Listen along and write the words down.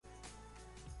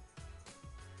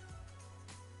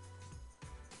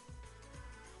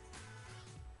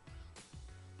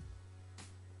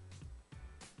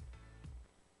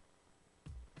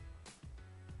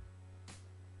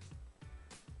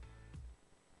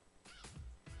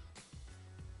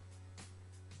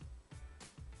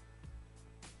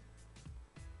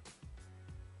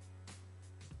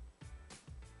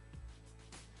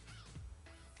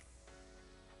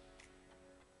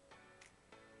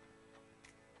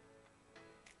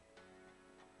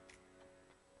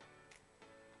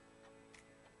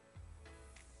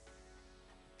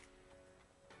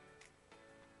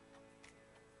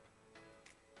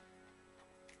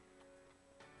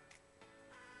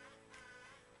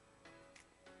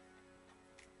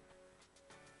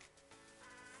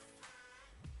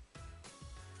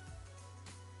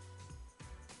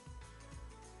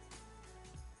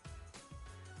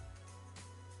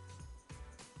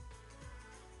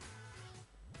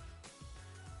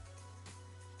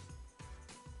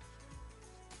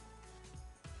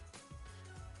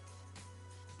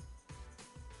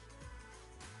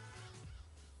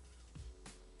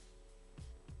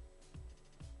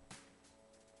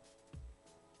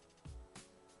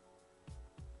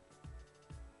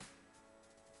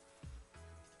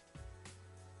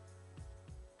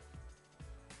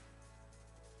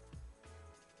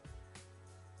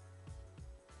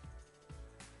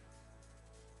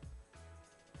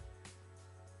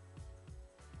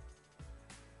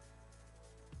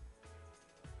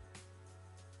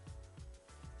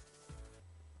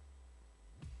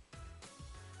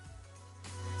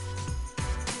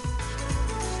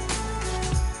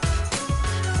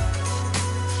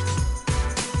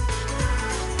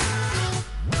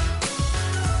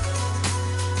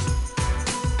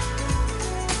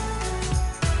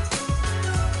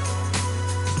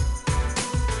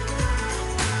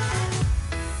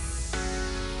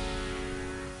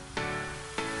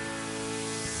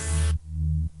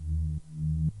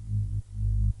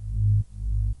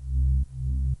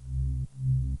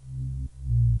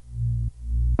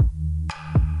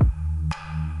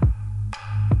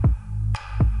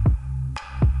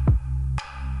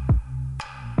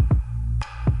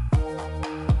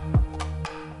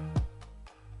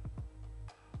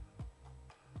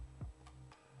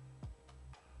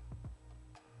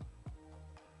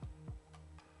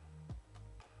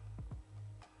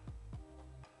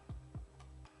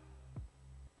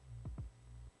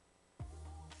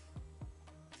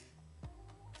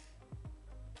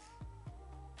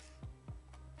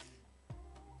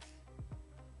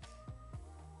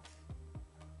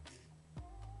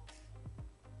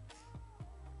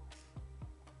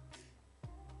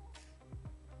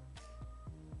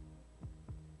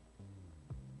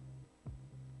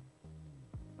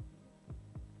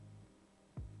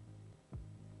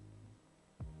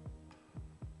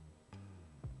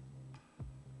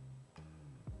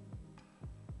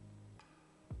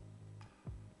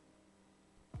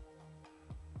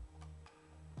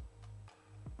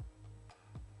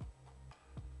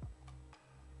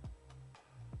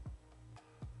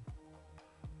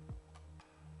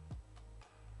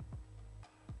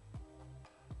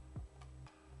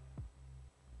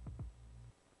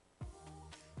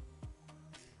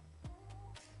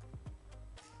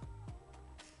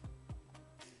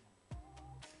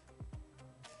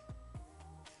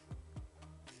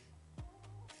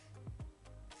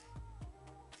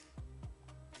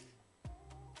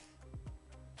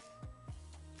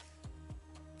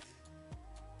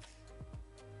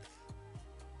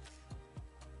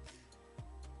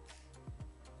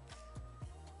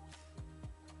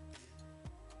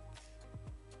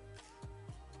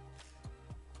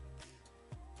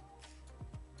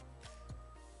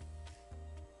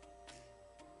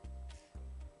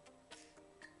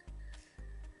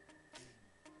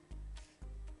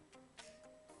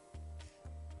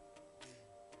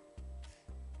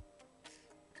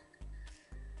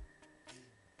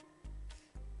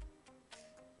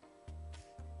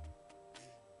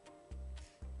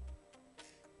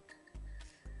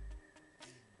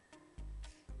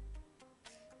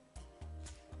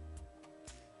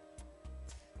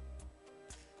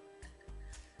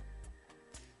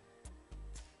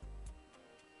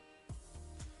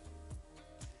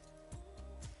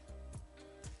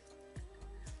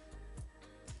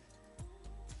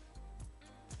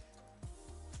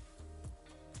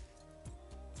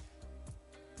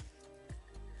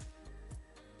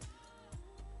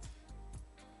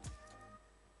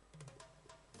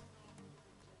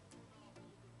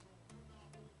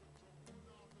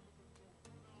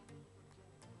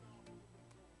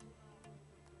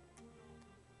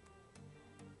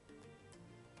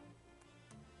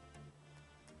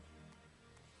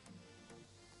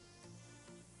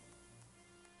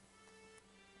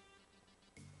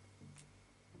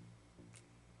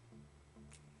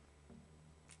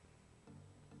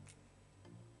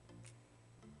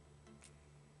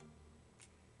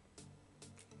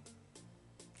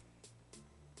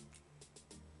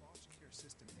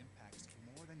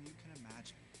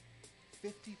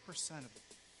50% of it.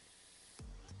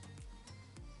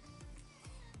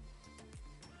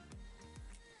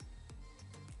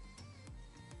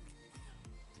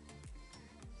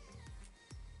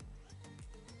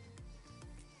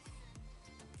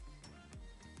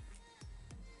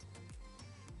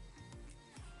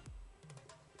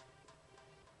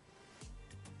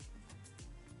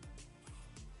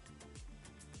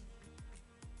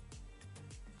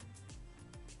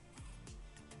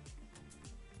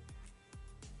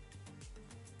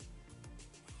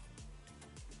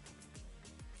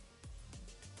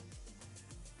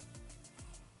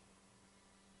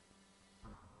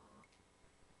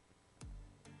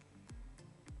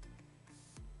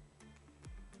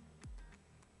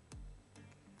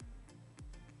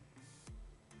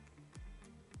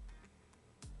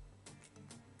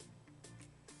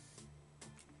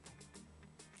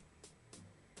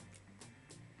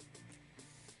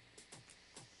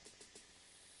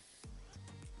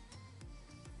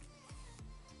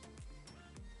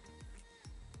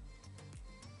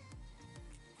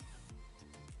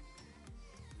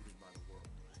 By the world.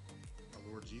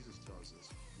 Our Lord Jesus tells us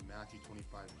in Matthew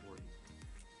 25:40,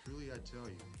 truly I tell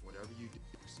you, whatever you do,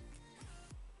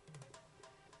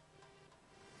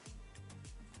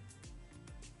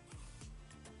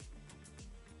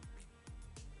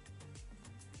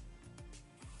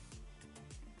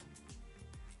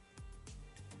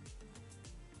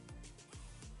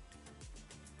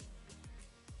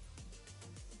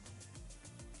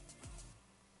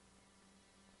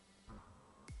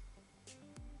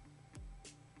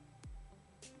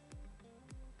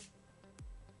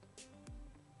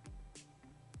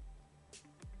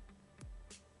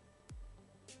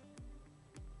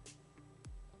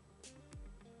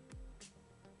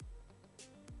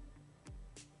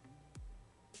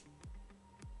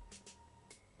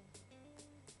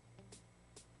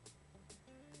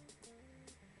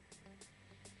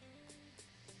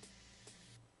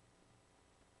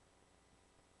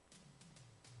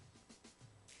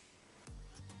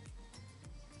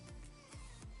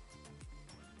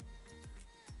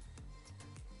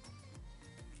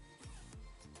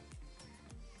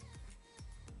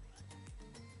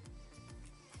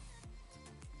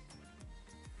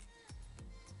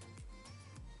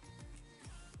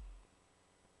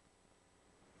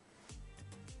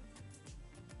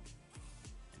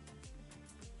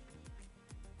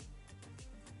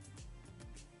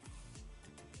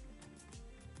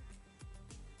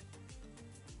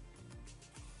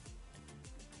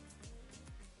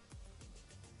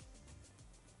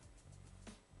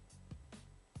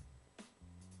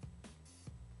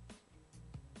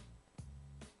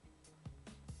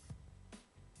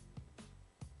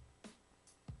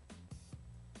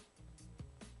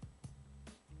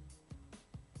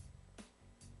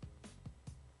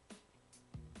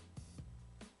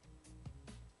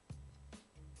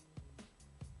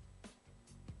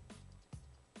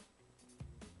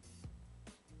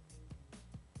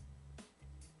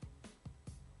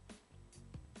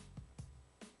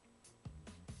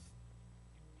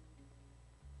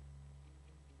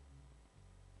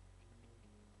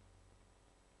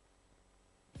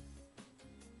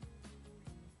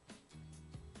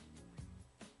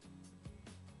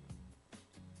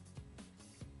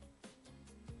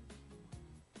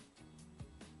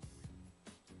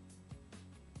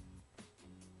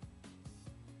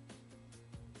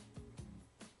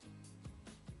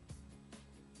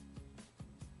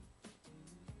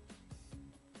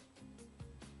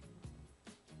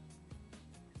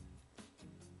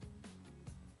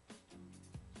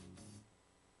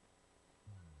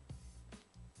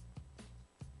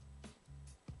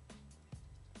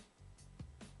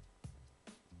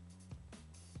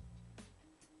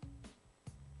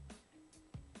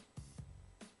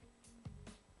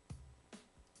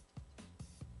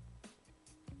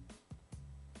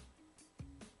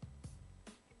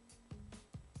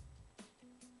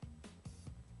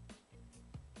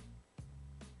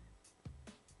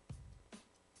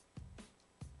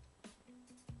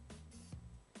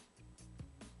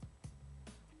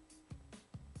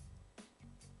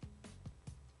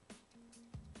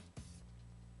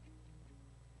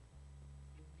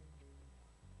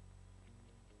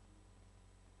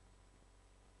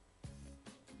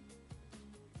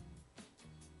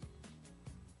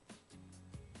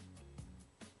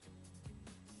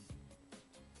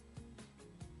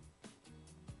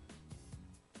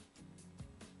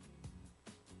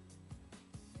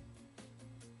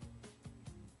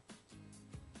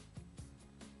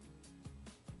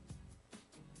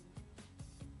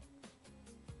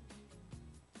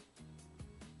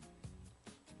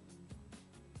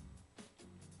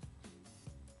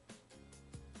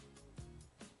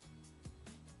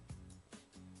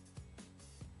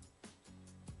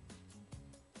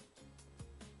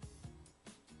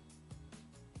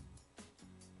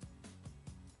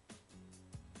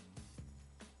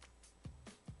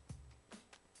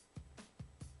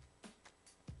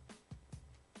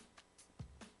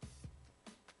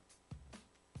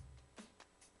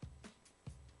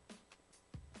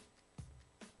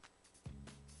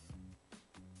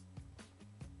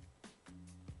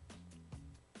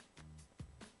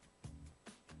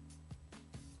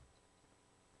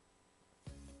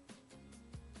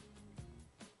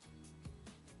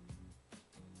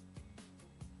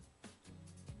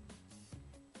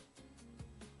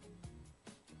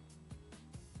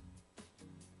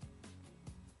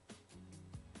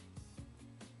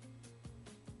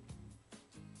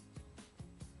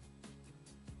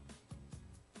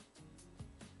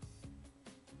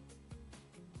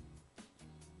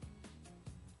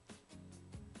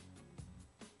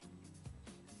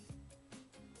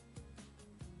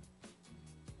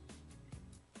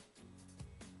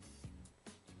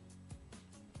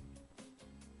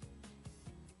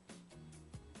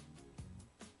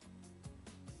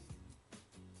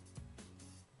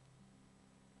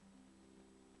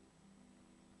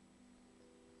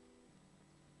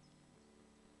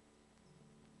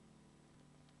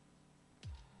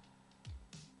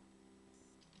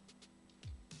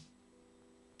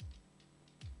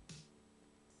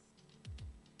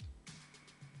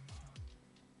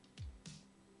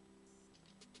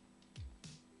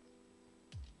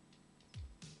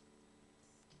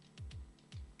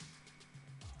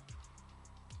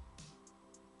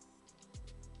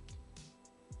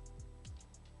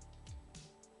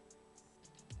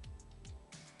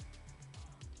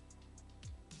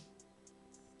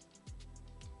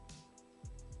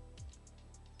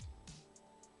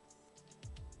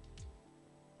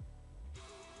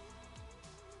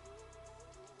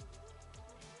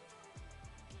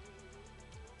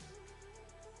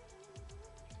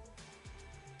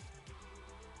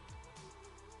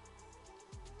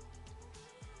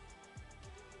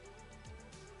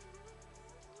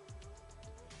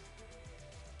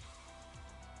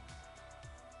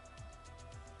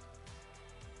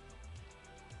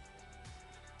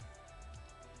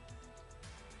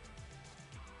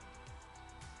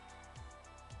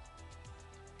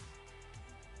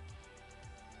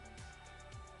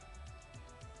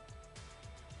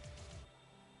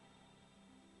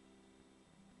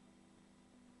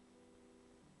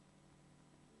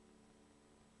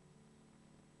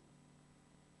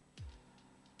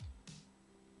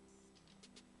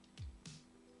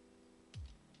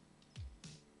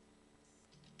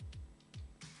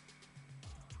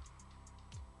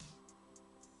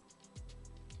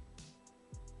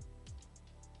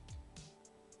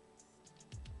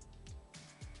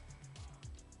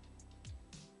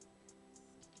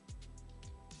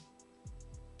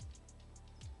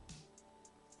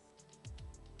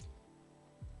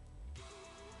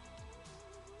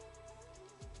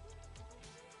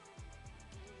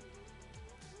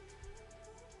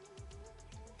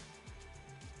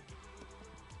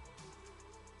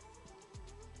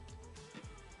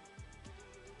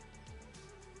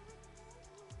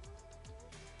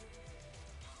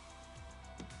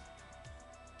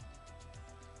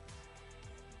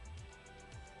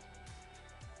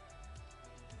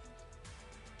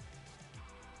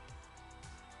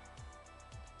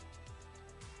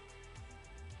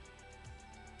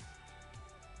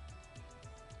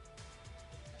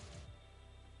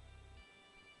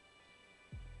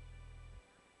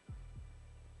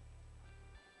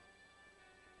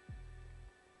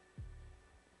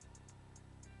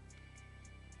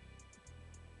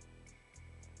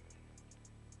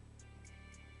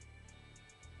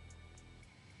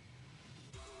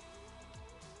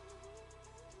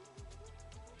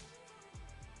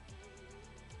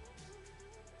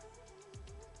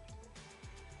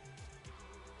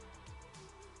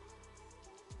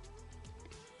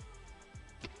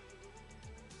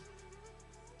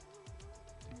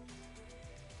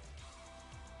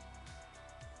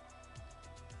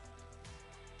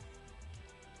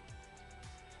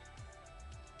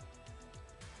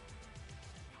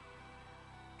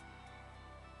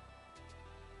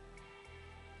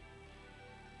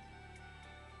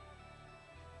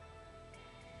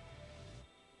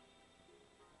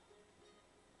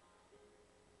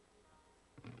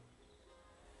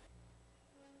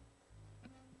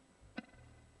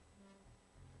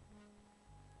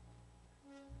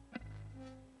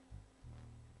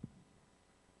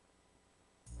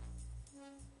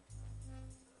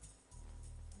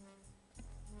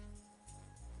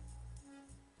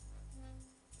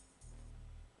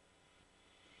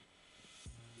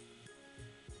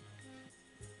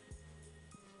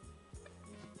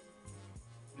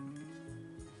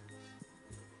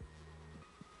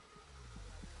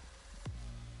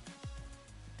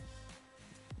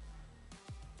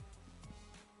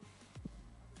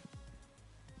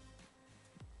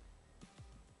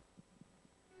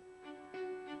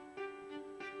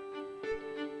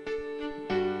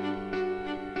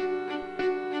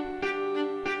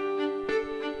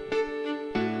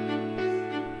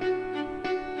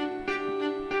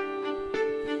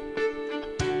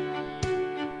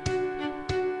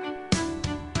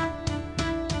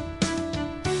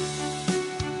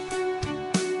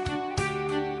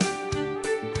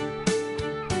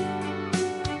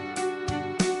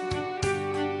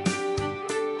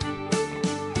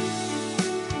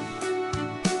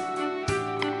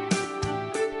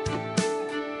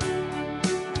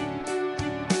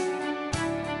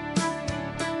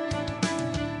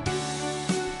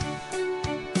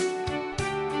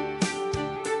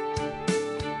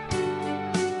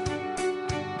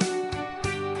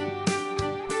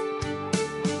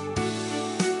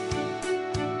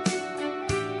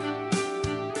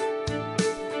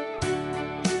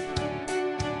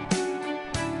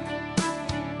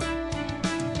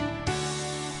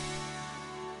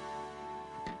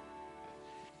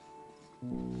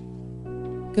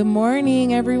 Good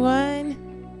morning, everyone.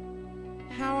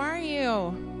 How are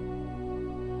you?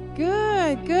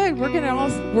 Good, good. We're going to all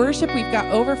worship. We've got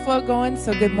overflow going,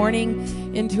 so good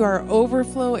morning into our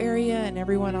overflow area and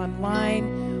everyone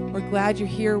online. We're glad you're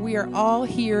here. We are all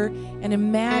here, and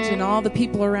imagine all the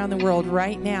people around the world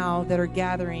right now that are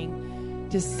gathering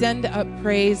to send up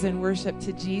praise and worship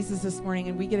to Jesus this morning,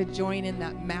 and we get to join in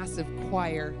that massive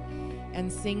choir and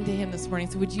sing to him this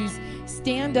morning. So would you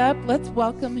stand up? Let's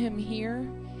welcome him here.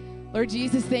 Lord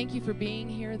Jesus, thank you for being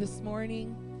here this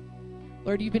morning.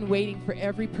 Lord, you've been waiting for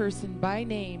every person by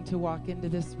name to walk into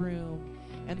this room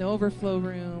and the overflow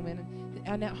room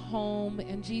and at home.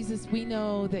 And Jesus, we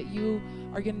know that you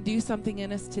are going to do something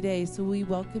in us today, so we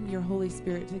welcome your Holy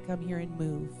Spirit to come here and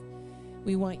move.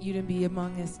 We want you to be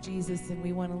among us, Jesus, and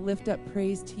we want to lift up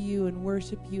praise to you and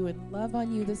worship you and love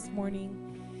on you this morning.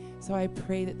 So I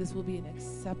pray that this will be an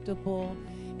acceptable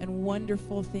and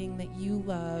wonderful thing that you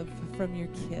love from your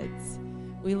kids.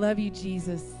 We love you,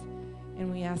 Jesus,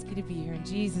 and we ask you to be here. In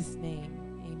Jesus' name,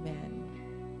 amen.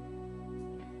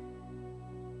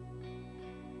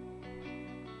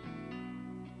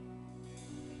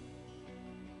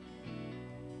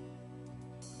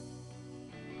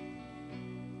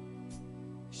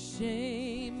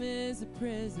 Shame is a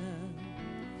prison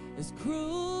as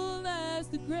cruel as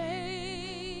the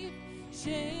grave.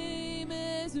 Shame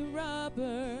is a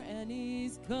robber, and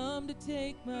he's come to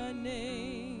take my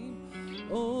name.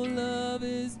 Oh, love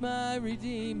is my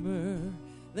redeemer,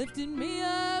 lifting me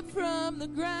up from the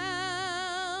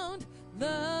ground.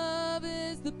 Love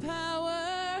is the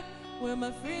power where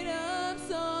my freedom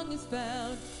song is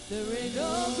found. There ain't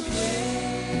no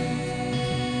grave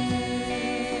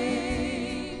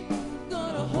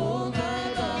gonna hold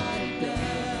my body down.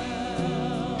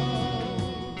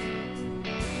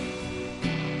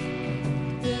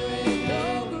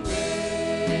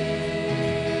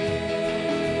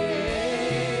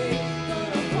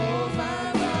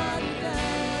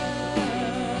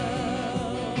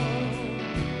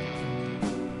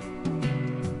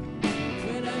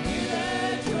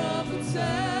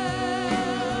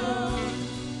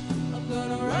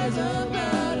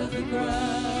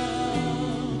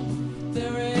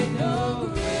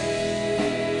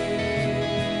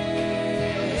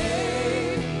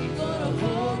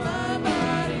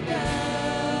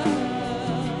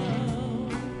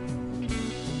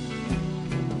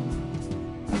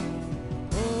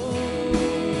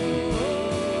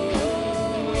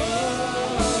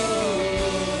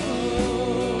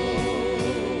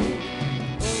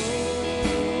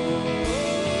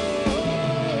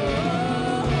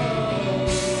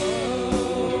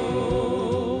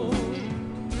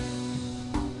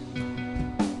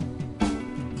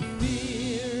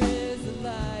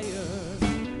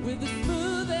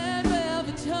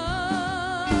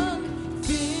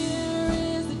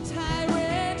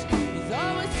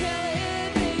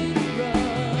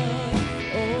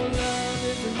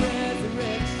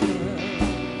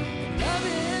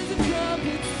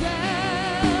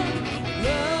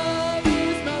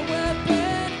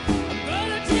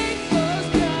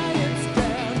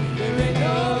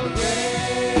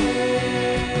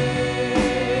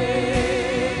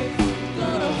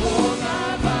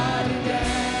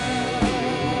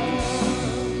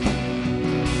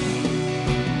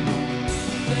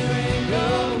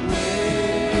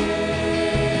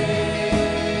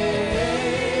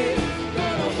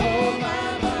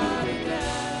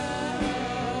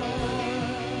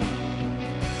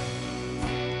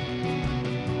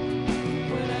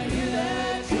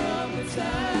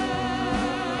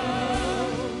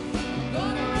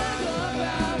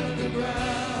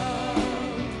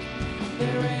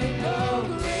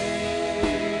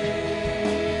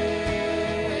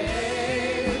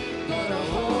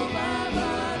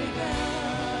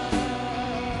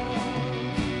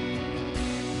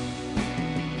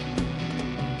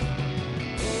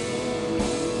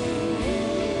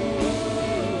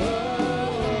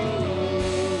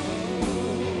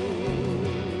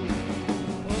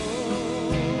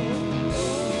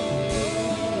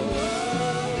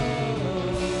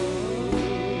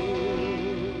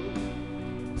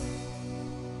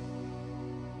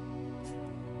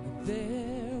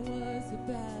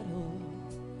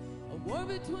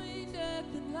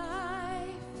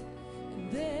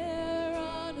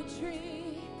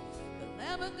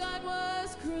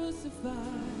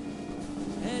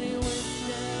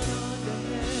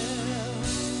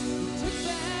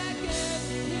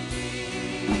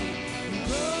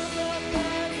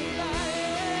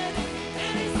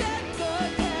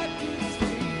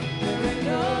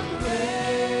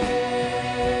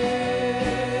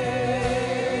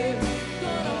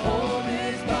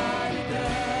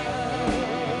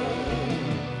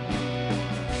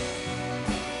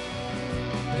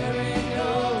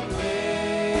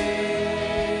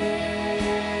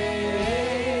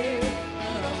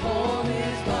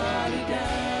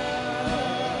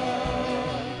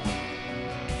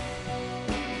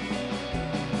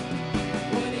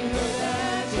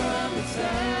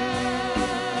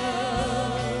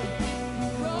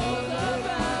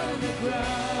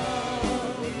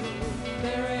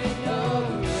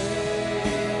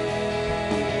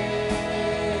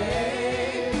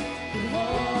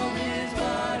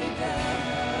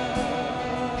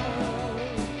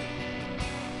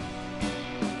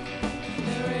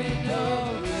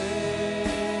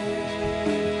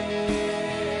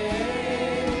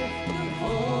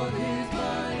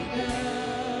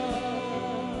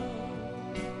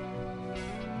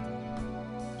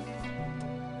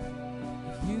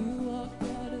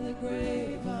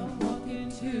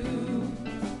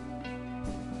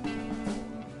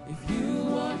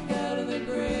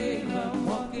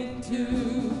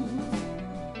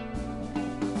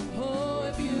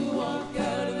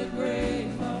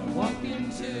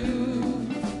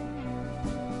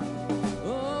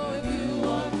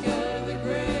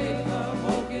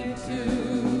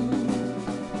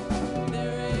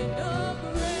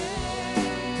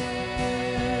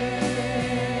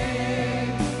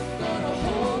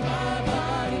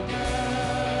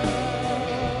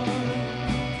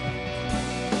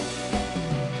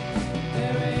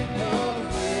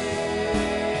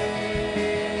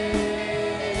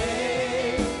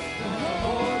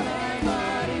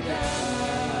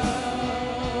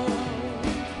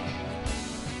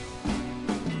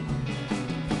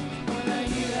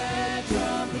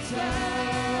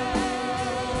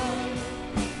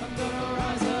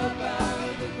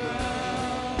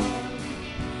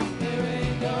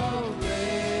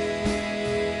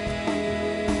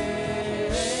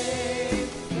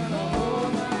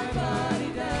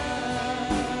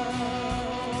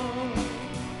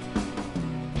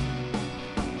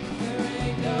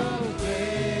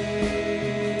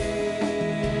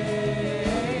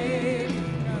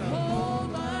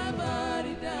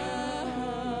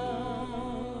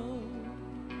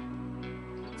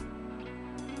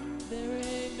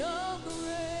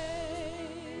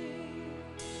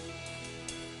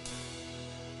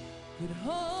 could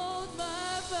hold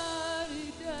my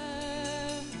body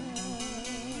down.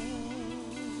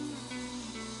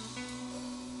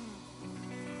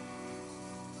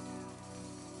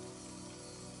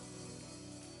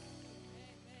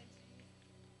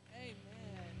 Amen.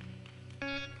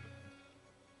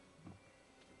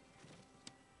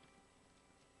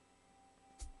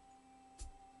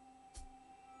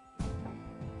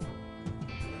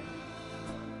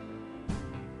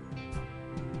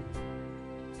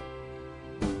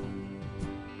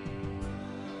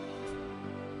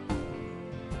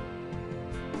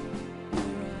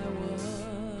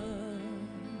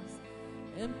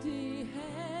 Empty-handed,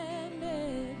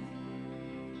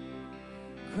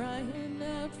 crying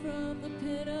out from the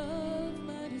pit of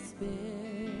my despair,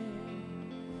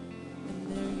 and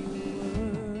there you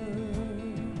were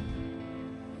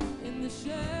in the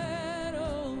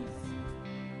shadows,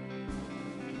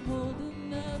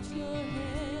 holding out your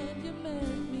hand. You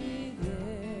met me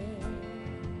there,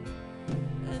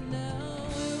 and now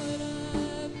where would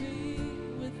I be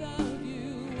without you?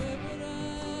 Where would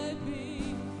I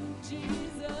be,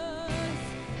 Jesus?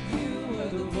 You were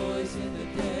the voice in the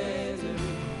desert,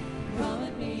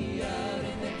 calling me out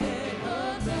in the dead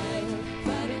of night,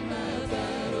 fighting my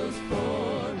battles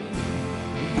for me.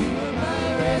 You were my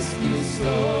rescue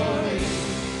story.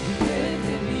 You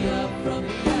lifted me up from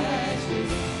the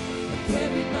ashes,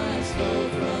 carried my soul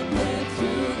from death to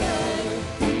life,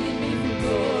 bringing me from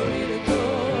glory to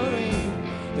glory.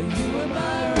 You were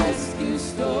my rescue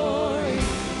story.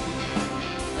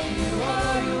 You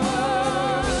are, you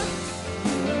are.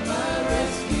 You were my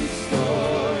rescue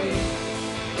story.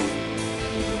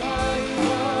 You are, you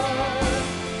are.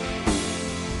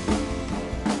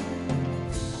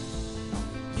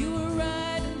 You were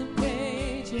writing the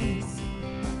pages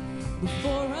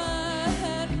before I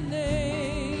had a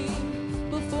name,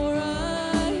 before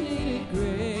I needed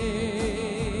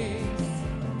grace,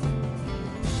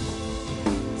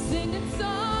 singing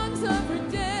songs of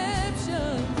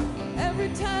redemption.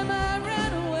 Every time I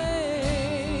ran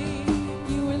away,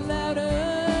 you were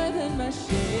louder than my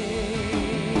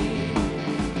shame.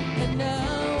 And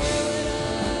now where would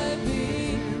I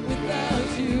be without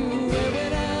you? Where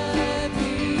would I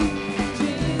be,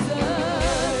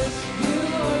 Jesus? You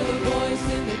are the voice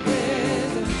in the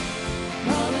desert,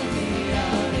 calling me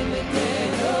out in the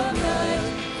dead of night,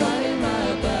 fighting my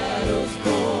battles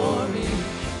for me.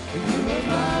 You are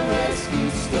my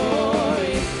rescue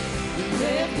story. You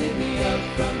lifted me up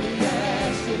from the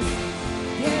ashes,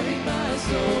 carried my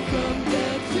soul from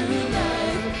death to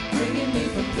life, bringing me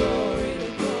from glory to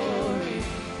glory.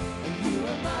 You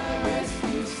are my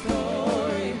rescue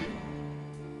story.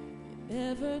 You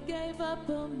never gave up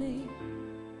on me.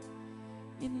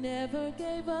 You never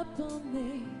gave up on me.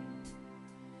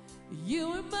 You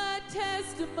were my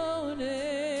testimony.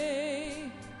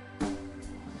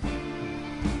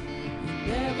 You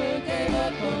never gave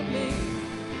up on me.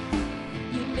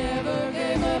 You never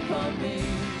gave up on me.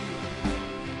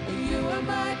 You were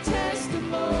my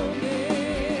testimony.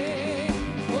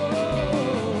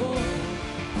 Oh,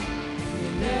 you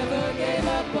never gave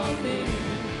up on me.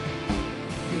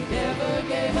 You never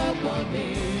gave up on me.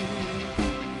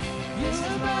 You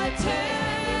were my testimony.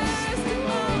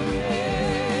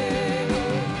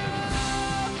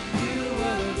 You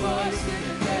were the voice in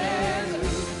the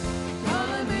desert,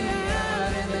 calling me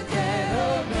out in the dead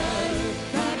of night,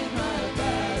 fighting my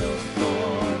battles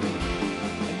for me.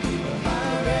 You were my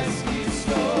rescue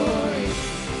story.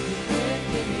 You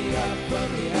lifted me up from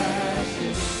the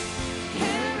ashes,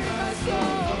 carried my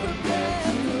soul from death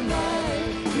to life,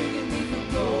 bringing me from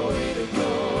glory to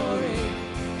glory.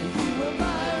 You were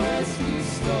my rescue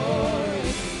story.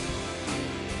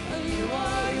 You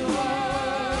are, you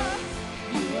are.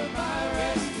 You are my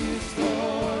rescue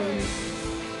story.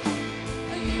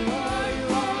 You are, you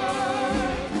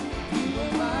are. You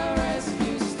are my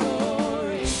rescue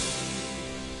story.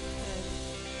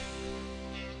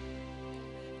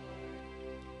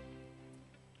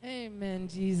 Amen,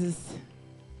 Jesus.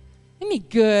 Isn't he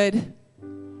good?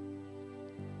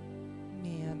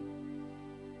 Man.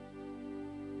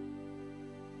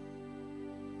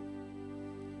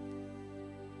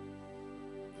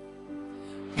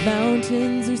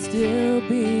 Mountains are still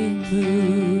being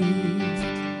moved.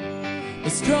 The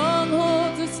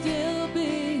strongholds are still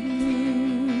being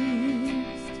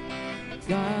loosed.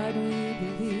 God, we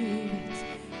believe it.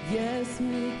 Yes,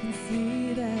 we can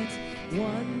see that.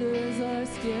 Wonders are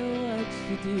still what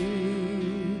you do.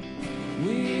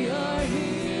 We are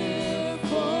here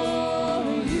for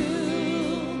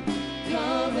you.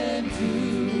 Come and do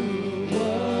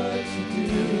what you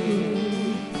do.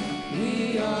 We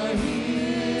are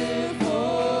here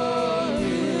for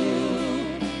you.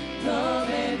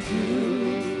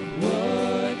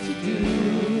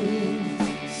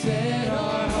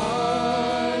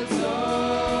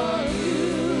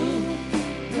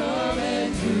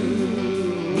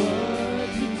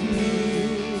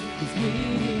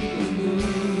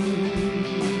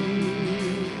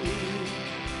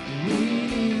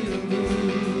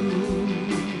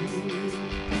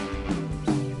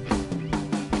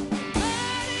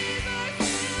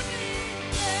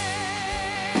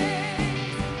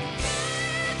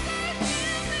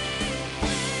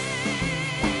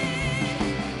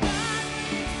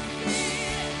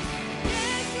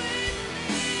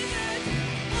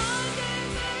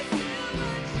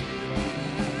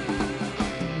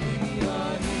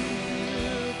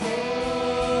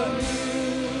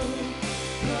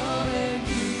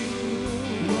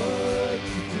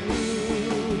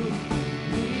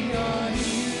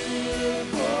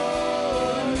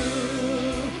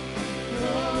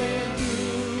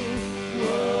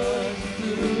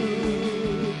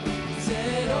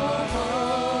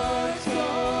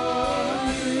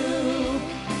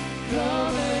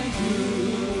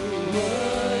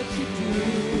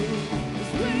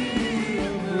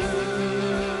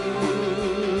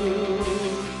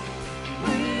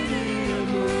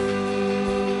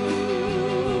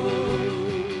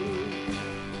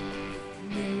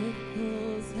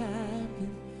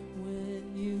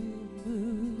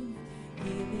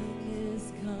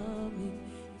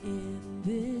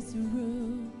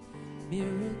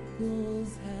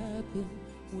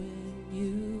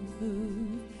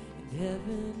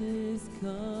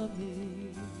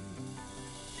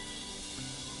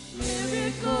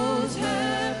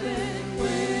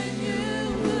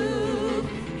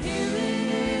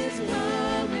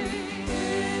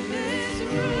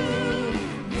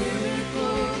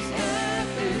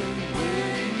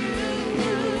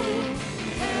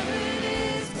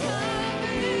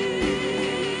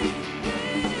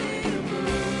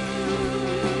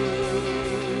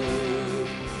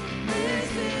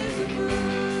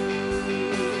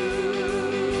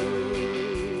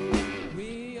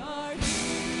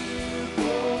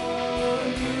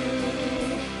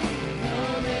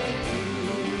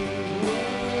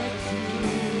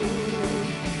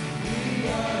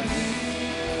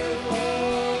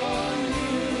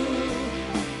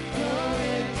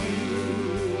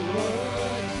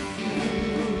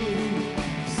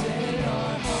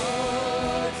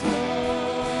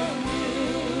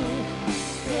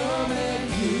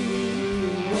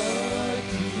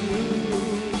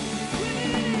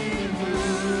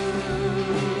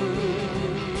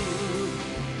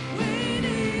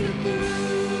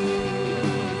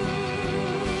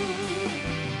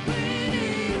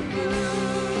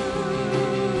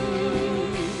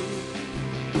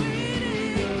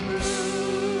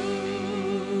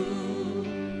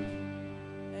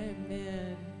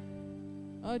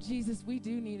 Oh, Jesus, we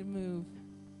do need to move.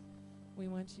 We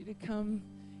want you to come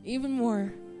even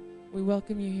more. We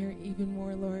welcome you here even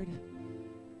more, Lord.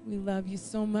 We love you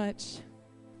so much.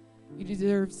 You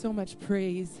deserve so much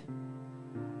praise.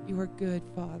 You are good,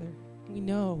 Father. We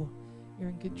know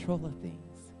you're in control of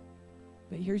things.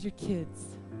 But here's your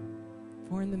kids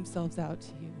pouring themselves out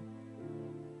to you.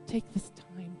 Take this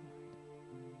time, Lord.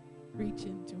 Reach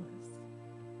into us.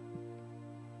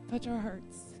 Touch our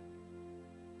hearts.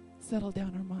 Settle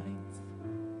down our minds.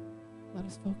 Let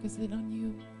us focus in on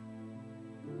you.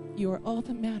 You are all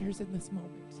that matters in this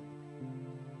moment.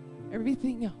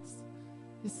 Everything else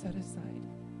is set aside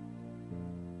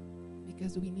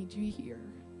because we need you here.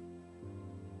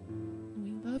 And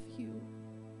we love you.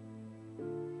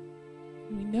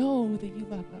 And we know that you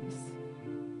love us.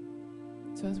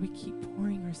 So as we keep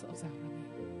pouring ourselves out on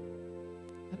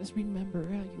you, let us remember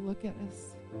how you look at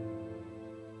us.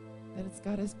 That it's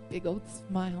got this big old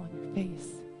smile on your face.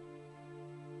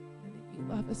 And that you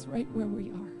love us right where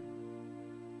we are.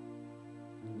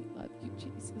 We love you,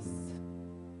 Jesus.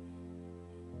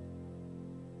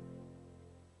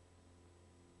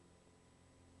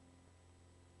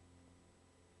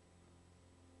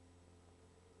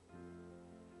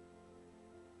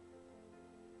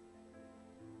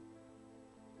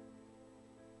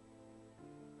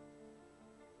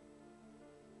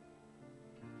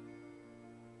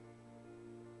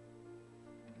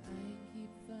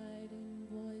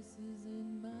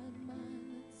 In my mind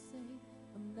that say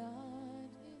I'm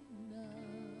not enough.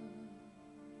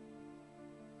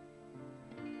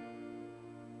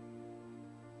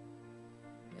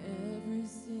 Every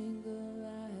single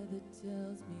lie that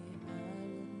tells me I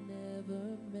will never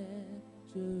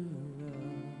measure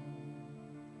up.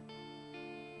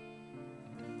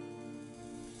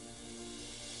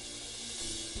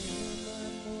 Am I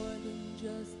more than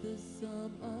just the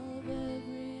sum of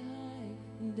every high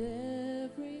and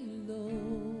every low?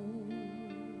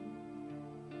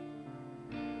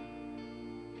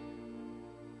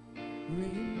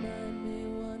 Remind me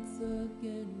once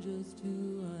again just who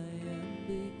I am,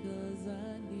 because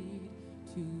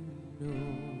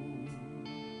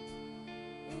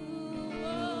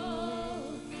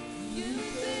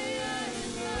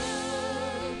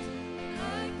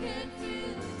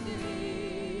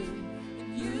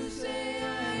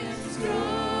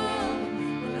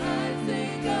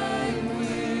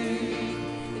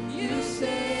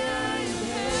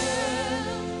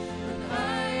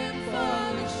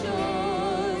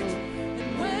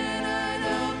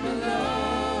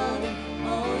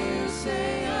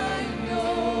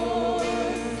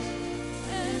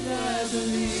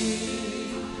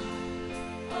believe,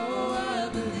 oh, I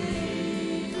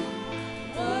believe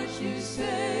what you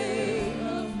say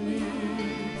of me.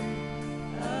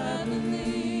 I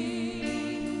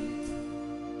believe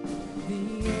the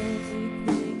only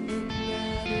thing that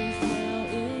matters now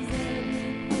is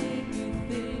everything you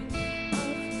think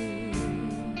of me.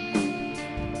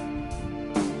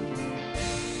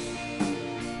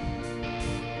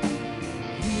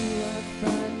 You, I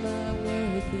find my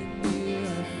worth in you.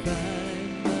 I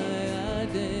find my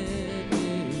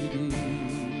identity.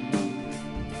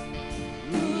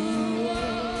 Ooh,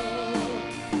 oh,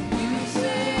 you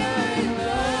say I am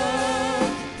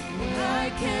loved when I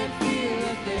can't feel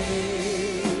a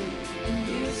thing. And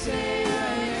you say I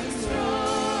am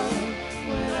strong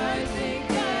when I think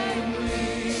I am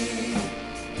weak.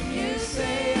 And you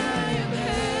say I am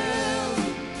held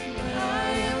when I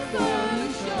am full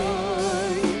of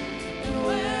joy. And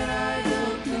when I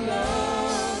don't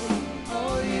belong,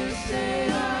 oh, you say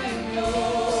I am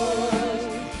yours.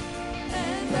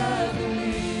 And I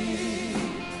believe,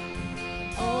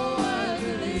 oh, I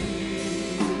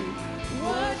believe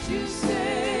what you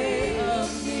say of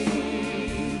me.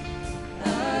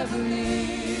 I believe.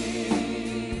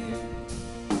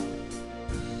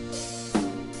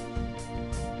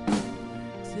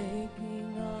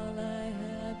 Taking all I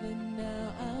have and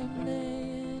now I'm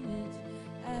laying it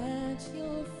at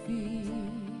your feet.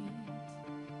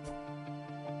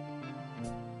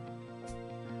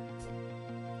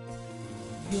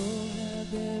 You'll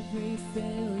have every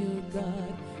failure,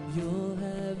 God. You'll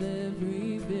have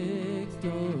every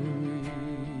victory.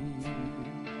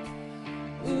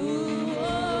 Ooh,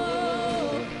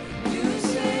 oh, you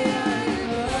say I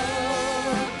am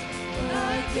loved when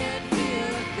I can't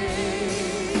feel a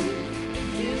thing. And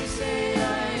you say I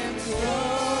am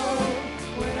strong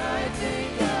when I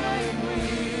think I am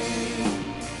weak.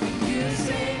 And you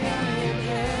say I am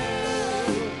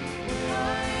held when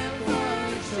I am full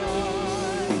of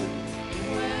joy.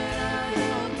 When I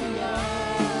don't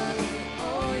belong,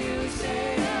 oh, you say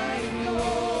I am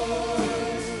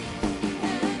yours.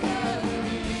 And I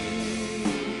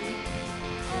believe,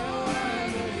 oh, I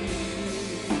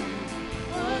believe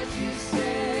what you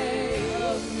say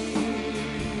of me.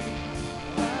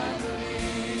 I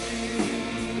believe,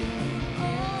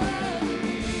 oh, I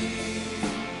believe,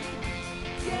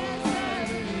 yes, I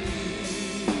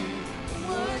believe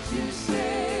what you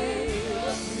say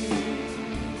of me.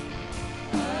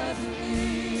 I believe.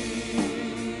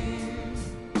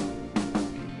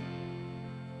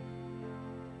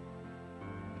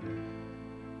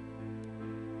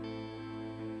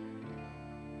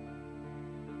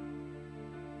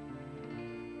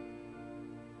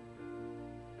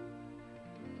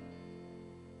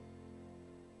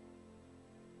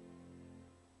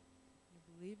 You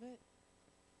believe it?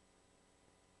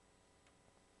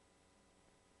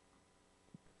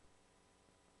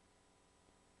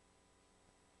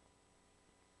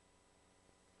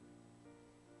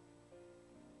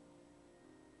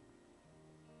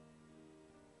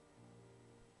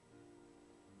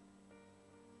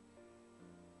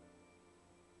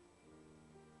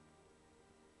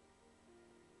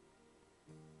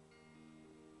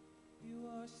 You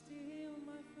are still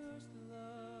my first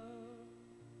love.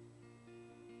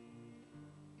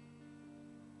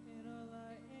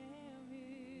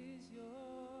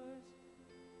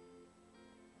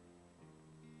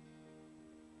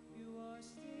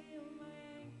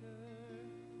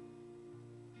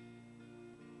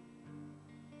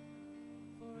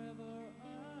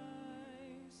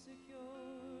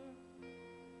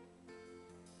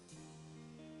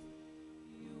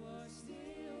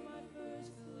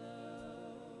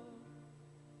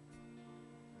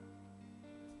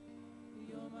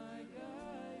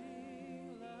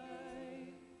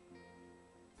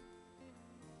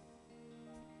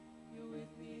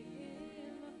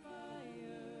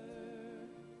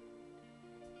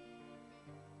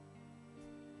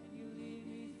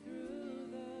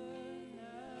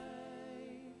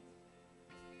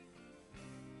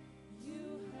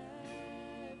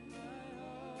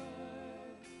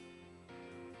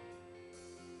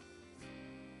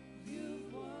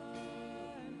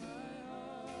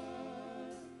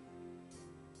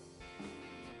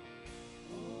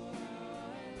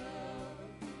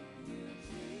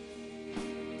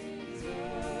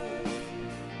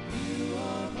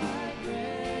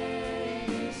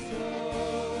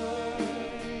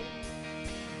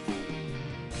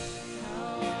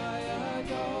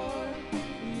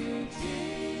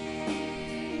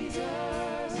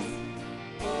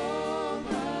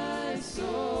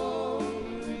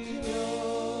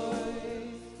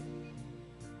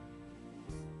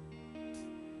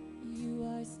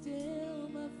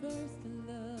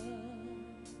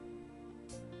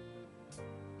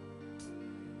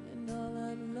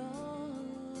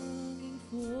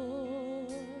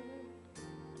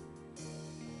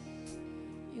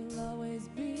 will always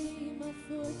be my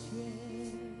fortress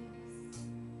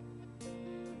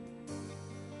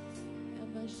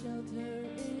and my shelter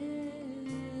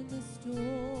in the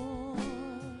storm.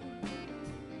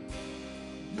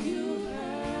 You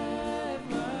have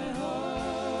my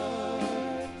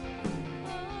heart.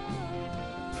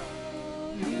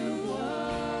 Oh, you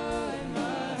won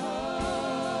my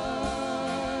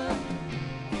heart.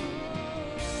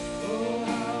 Oh,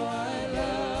 how I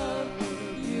love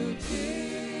you, Jesus.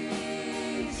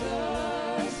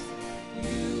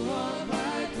 You are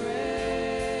my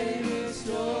greatest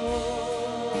joy.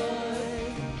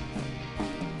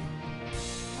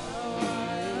 How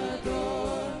I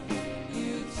adore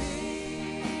you,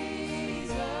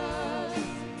 Jesus.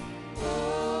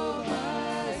 Oh,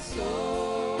 my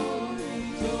soul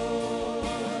rejoices.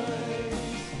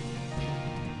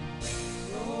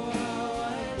 Oh, how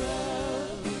I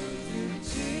love you,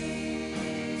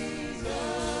 Jesus.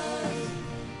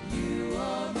 You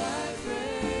are my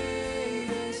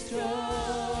greatest joy.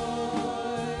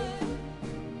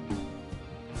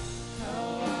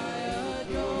 How I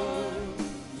adore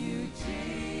you,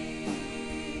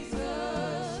 Jesus.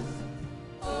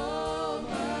 Oh,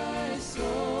 my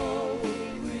soul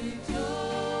rejoice.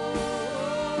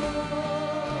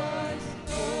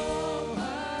 Oh,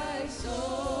 my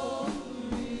soul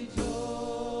rejoice.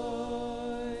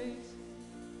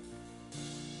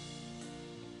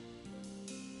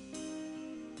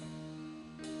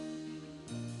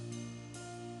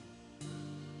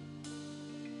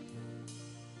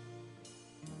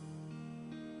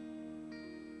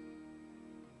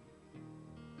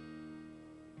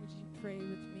 Would you pray with me?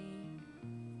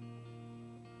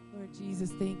 Lord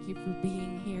Jesus, thank you for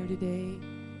being here today.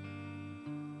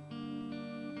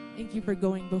 Thank you for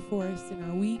going before us in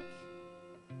our week.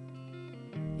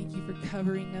 Thank you for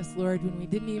covering us, Lord, when we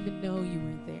didn't even know you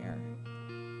were there.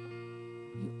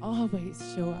 You always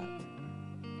show up.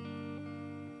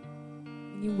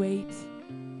 And you wait.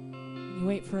 And you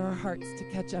wait for our hearts to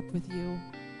catch up with you.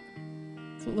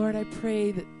 So, Lord, I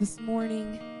pray that this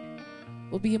morning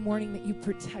will be a morning that you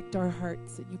protect our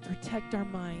hearts and you protect our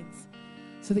minds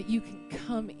so that you can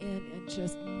come in and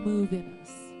just move in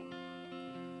us.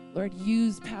 Lord,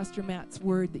 use Pastor Matt's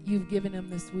word that you've given him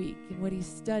this week and what he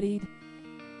studied.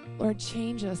 Lord,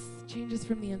 change us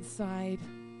from the inside.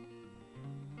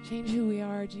 Change who we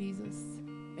are, Jesus.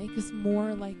 Make us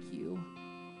more like you.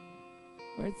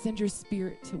 Lord, send your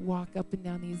spirit to walk up and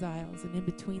down these aisles and in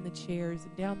between the chairs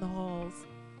and down the halls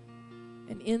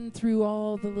and in through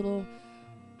all the little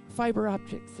fiber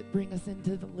optics that bring us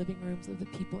into the living rooms of the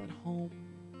people at home.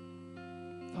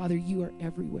 Father, you are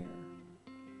everywhere.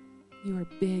 You are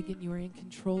big and you are in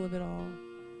control of it all.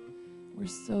 We're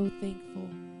so thankful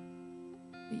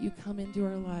that you come into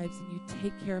our lives and you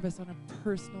take care of us on a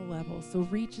personal level. So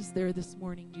reach us there this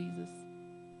morning, Jesus.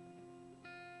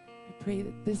 I pray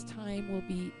that this time will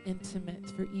be intimate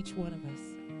for each one of us.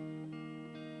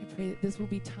 I pray that this will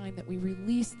be time that we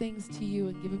release things to you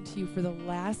and give them to you for the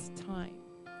last time.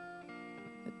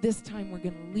 That this time we're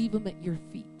going to leave them at your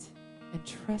feet and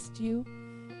trust you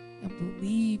and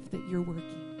believe that you're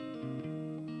working.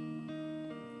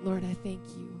 Lord, I thank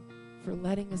you for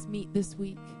letting us meet this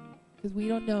week because we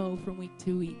don't know from week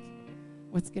to week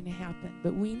what's going to happen.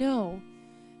 But we know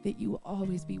that you will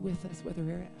always be with us, whether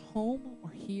we're at home or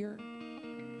here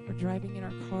or driving in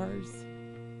our cars.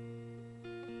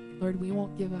 Lord, we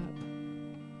won't give up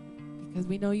because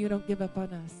we know you don't give up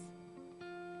on us.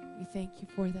 We thank you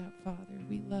for that, Father.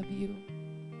 We love you.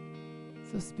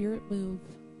 So, Spirit, move.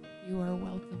 You are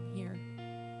welcome here.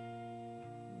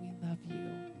 We love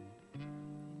you.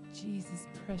 In Jesus'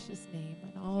 precious name.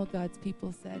 And all God's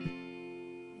people said,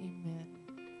 amen.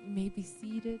 You may be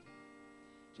seated.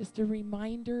 Just a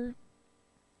reminder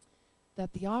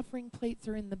that the offering plates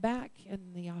are in the back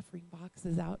and the offering box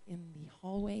is out in the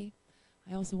hallway.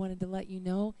 I also wanted to let you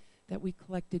know that we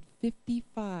collected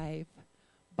 55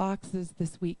 boxes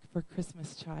this week for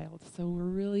Christmas Child. So we're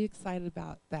really excited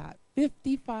about that.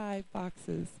 55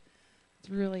 boxes. It's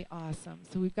really awesome.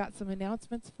 So we've got some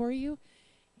announcements for you,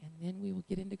 and then we will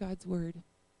get into God's Word.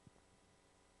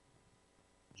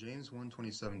 James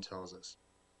 1:27 tells us,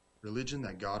 "Religion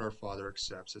that God our Father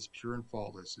accepts as pure and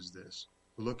faultless is this,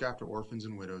 to look after orphans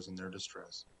and widows in their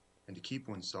distress, and to keep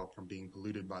oneself from being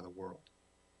polluted by the world."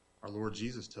 Our Lord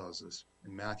Jesus tells us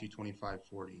in Matthew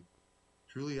 25:40,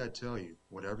 "Truly I tell you,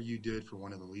 whatever you did for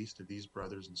one of the least of these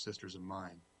brothers and sisters of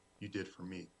mine, you did for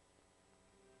me."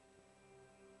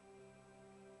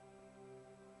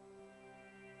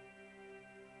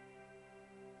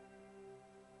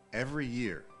 Every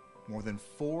year, more than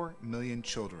 4 million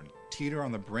children teeter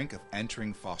on the brink of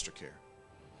entering foster care.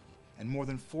 and more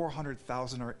than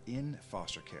 400,000 are in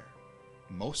foster care,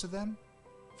 most of them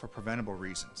for preventable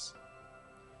reasons.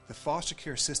 The foster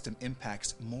care system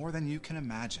impacts more than you can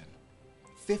imagine.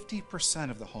 50%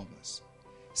 of the homeless,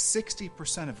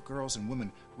 60% of girls and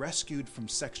women rescued from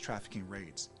sex trafficking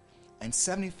raids, and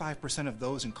 75% of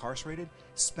those incarcerated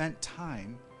spent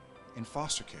time in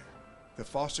foster care. The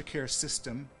foster care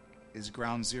system is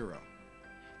ground zero,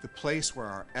 the place where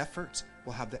our efforts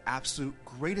will have the absolute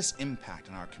greatest impact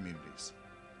on our communities.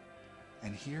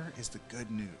 And here is the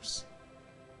good news.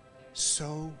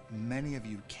 So many of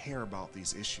you care about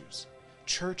these issues.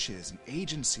 Churches and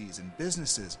agencies and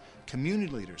businesses,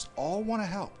 community leaders, all want to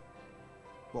help.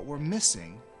 What we're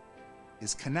missing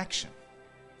is connection.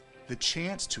 The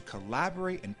chance to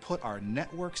collaborate and put our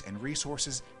networks and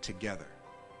resources together.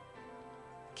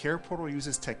 Care Portal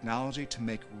uses technology to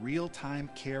make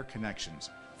real-time care connections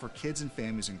for kids and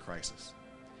families in crisis.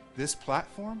 This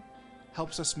platform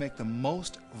helps us make the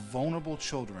most vulnerable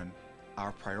children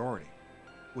our priority,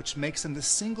 which makes them the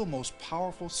single most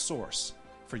powerful source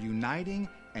for uniting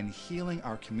and healing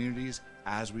our communities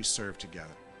as we serve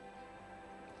together.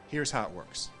 Here's how it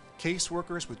works.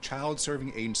 Caseworkers with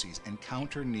child-serving agencies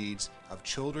encounter needs of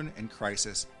children in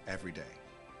crisis every day.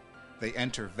 They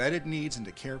enter vetted needs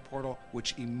into Care Portal,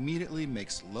 which immediately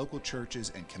makes local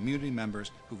churches and community members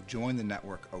who've joined the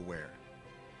network aware,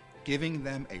 giving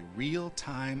them a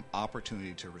real-time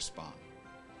opportunity to respond.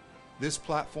 This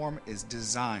platform is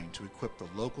designed to equip the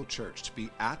local church to be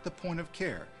at the point of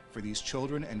care for these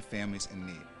children and families in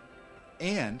need.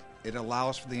 And it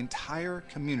allows for the entire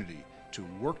community to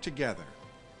work together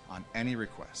on any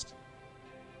request.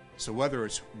 So whether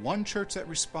it's one church that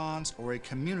responds or a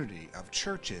community of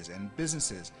churches and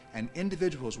businesses and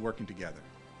individuals working together,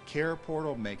 Care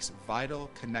Portal makes vital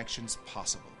connections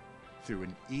possible through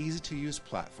an easy-to-use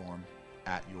platform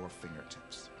at your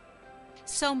fingertips.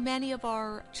 So many of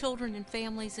our children and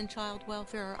families in child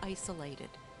welfare are isolated.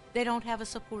 They don't have a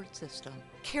support system.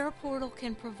 Care Portal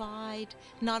can provide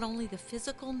not only the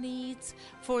physical needs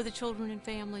for the children and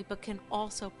family, but can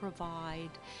also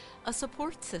provide a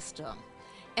support system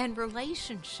and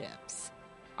relationships.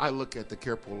 I look at the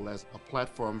Care Portal as a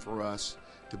platform for us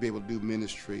to be able to do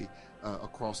ministry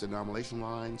across denomination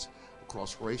lines,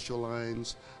 across racial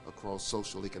lines, across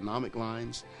social economic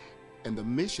lines, and the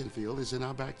mission field is in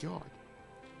our backyard.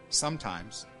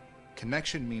 Sometimes,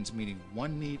 connection means meeting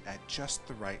one need at just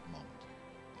the right moment.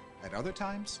 At other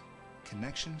times,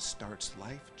 connection starts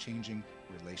life-changing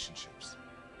relationships.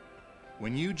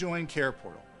 When you join Care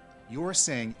Portal, you're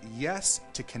saying yes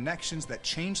to connections that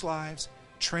change lives,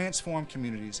 transform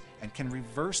communities, and can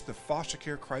reverse the foster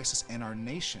care crisis in our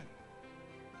nation.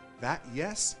 That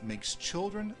yes makes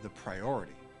children the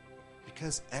priority,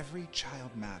 because every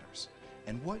child matters,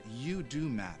 and what you do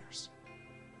matters.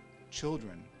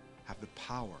 Children have the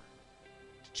power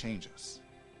to change us.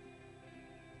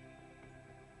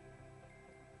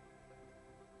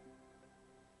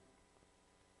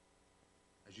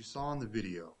 As you saw in the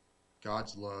video,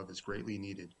 God's love is greatly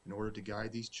needed in order to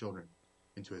guide these children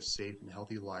into a safe and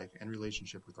healthy life and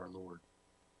relationship with our Lord.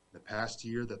 In the past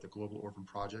year that the Global Orphan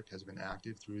Project has been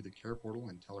active through the Care Portal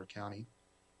in Teller County,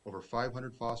 over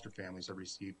 500 foster families have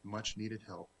received much needed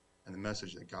help and the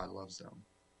message that God loves them.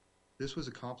 This was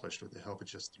accomplished with the help of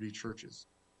just 3 churches.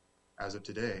 As of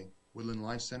today, Woodland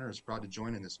Life Center is proud to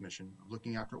join in this mission of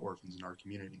looking after orphans in our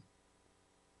community.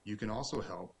 You can also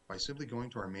help by simply going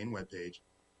to our main webpage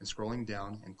and scrolling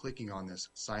down and clicking on this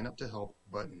Sign Up to Help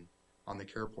button on the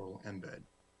Care Portal embed.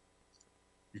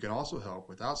 You can also help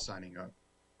without signing up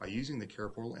by using the Care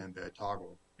Portal embed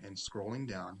toggle and scrolling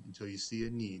down until you see a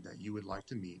need that you would like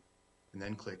to meet, and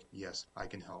then click Yes, I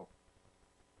can help.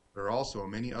 There are also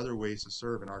many other ways to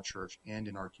serve in our church and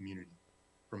in our community,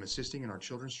 from assisting in our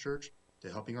children's church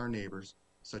to helping our neighbors,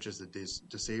 such as the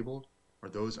disabled or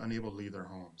those unable to leave their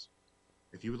homes.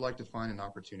 If you would like to find an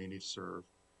opportunity to serve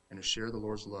and to share the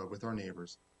Lord's love with our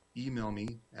neighbors, email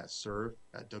me at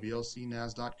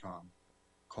serve@wlcnaz.com,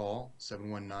 call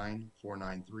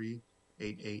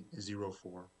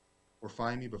 719-493-8804, or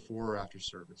find me before or after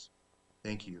service.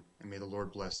 Thank you, and may the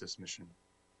Lord bless this mission.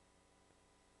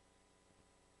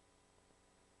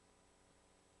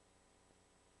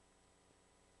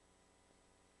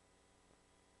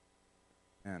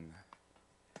 And,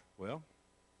 well,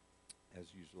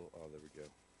 as usual, oh, there we go.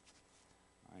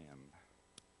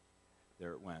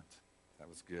 There it went. That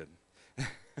was good.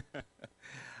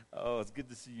 Oh, it's good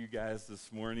to see you guys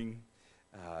this morning.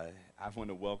 I want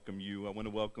to welcome you. I want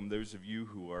to welcome those of you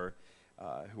who are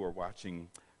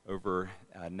watching over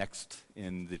next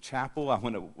in the chapel. I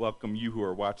want to welcome you who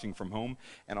are watching from home.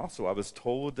 And also, I was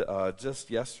told just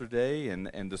yesterday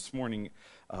and this morning,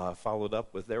 followed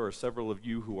up with, there are several of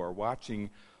you who are watching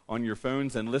on your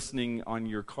phones and listening on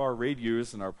your car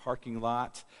radios in our parking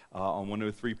lot on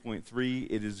 103.3.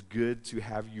 It is good to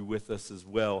have you with us as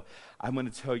well. I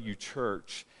want to tell you,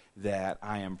 church, that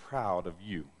I am proud of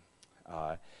you.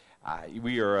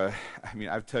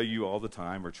 I tell you all the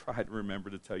time, or try to remember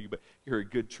to tell you, but you're a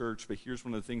good church. But here's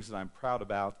one of the things that I'm proud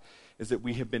about, is that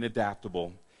we have been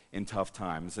adaptable in tough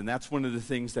times. And that's one of the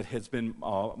things that has been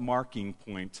a marking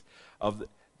point of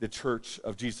the Church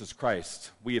of Jesus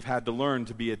Christ. We have had to learn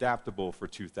to be adaptable for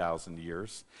 2,000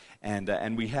 years,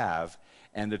 and we have.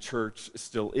 And the church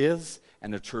still is,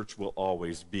 and the church will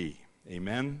always be.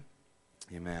 Amen?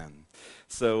 Amen.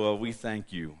 So we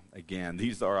thank you again.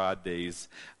 These are odd days.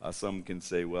 Some can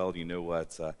say, well, you know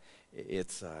what,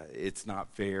 it's not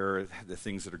fair, the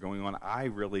things that are going on. I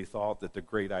really thought that the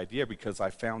great idea, because I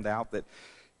found out that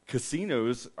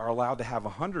casinos are allowed to have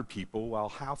 100 people, while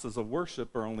houses of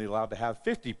worship are only allowed to have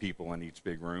 50 people in each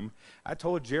big room. I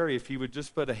told Jerry if he would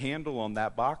just put a handle on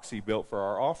that box he built for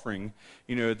our offering,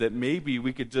 that maybe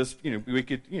we could just,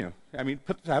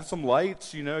 have some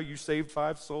lights, you saved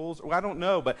 5 souls. Well, I don't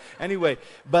know, but anyway,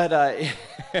 but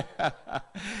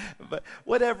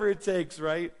whatever it takes,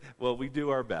 right? Well, we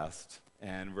do our best,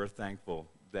 and we're thankful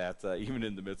that even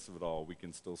in the midst of it all, we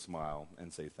can still smile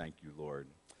and say, thank you, Lord,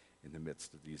 in the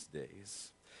midst of these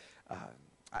days.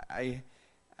 I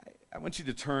want you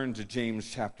to turn to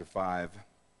James chapter 5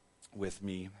 with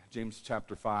me. James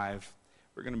chapter 5,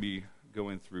 we're going to be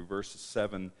going through verses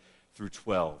 7 through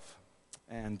 12.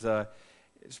 And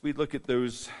as we look at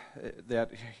those that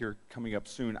here coming up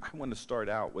soon, I want to start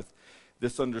out with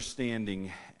this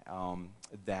understanding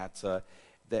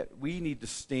that we need to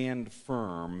stand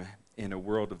firm in a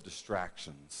world of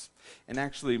distractions. And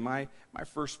actually, my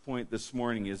first point this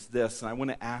morning is this, and I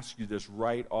want to ask you this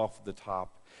right off the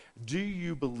top. Do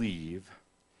you believe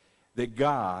that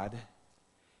God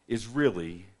is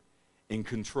really in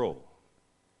control?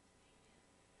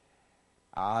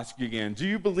 I'll ask you again. Do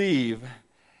you believe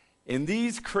in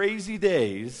these crazy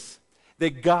days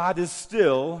that God is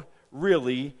still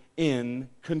really in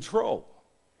control?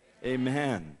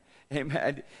 Amen.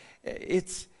 Amen.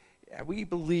 We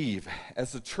believe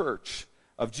as a church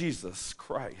of Jesus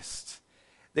Christ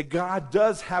that God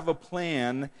does have a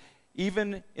plan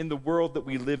even in the world that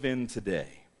we live in today.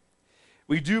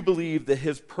 We do believe that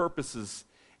his purposes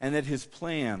and that his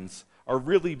plans are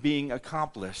really being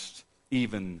accomplished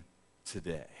even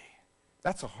today.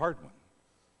 That's a hard one,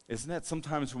 isn't it?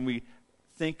 Sometimes when we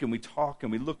think and we talk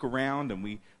and we look around and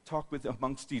we talk with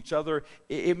amongst each other,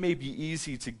 it may be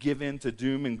easy to give in to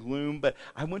doom and gloom, but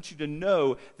I want you to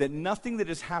know that nothing that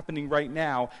is happening right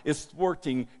now is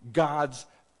thwarting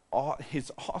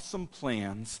his awesome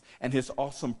plans and his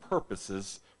awesome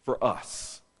purposes for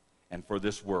us and for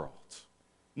this world.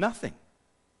 Nothing.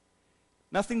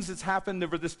 Nothing that's happened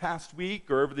over this past week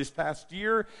or over this past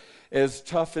year, as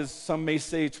tough as some may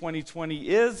say 2020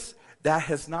 is, that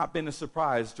has not been a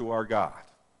surprise to our God.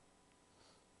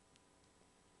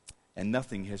 And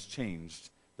nothing has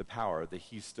changed the power that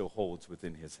he still holds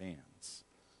within his hands.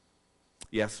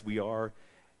 Yes, we are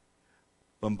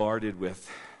bombarded with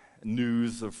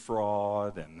news of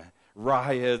fraud and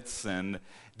riots and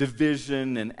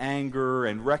division and anger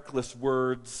and reckless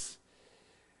words.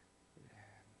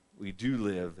 We do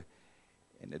live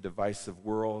in a divisive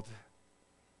world.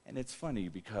 And it's funny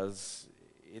because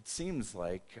it seems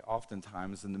like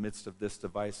oftentimes in the midst of this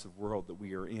divisive world that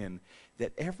we are in,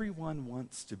 that everyone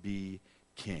wants to be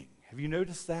king. Have you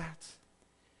noticed that?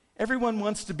 Everyone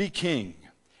wants to be king.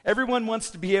 Everyone wants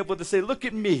to be able to say, look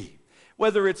at me.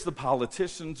 Whether it's the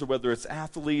politicians or whether it's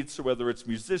athletes or whether it's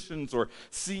musicians or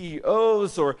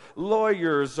CEOs or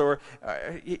lawyers or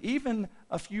even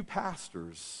a few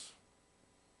pastors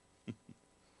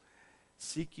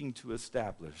seeking to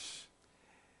establish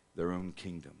their own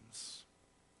kingdoms.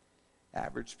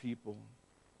 Average people,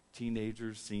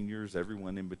 teenagers, seniors,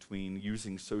 everyone in between,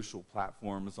 using social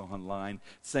platforms online,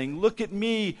 saying, look at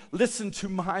me, listen to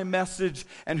my message,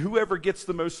 and whoever gets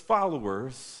the most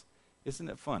followers, isn't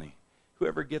it funny?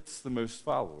 Whoever gets the most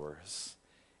followers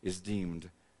is deemed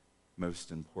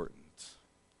most important.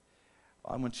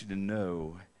 I want you to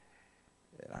know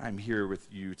that I'm here with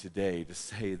you today to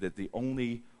say that the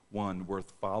only one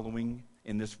worth following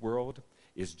in this world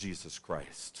is Jesus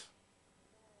Christ.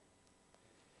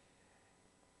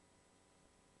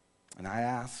 And I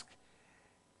ask,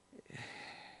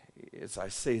 as I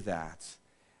say that,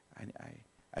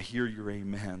 I hear your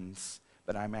amens,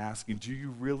 but I'm asking, do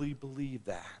you really believe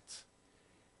that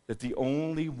that the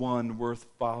only one worth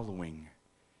following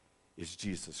is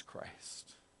Jesus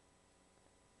Christ.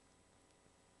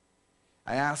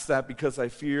 I ask that because I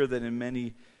fear that in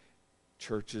many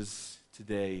churches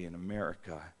today in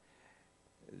America,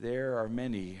 there are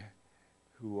many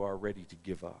who are ready to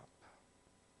give up.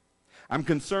 I'm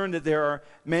concerned that there are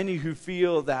many who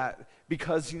feel that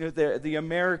because the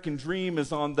American dream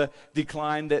is on the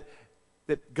decline,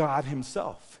 that God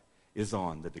himself is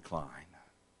on the decline.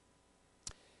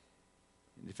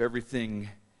 And if everything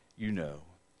you know,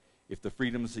 if the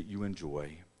freedoms that you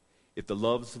enjoy, if the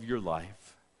loves of your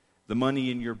life, the money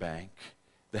in your bank,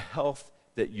 the health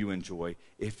that you enjoy,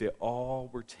 if it all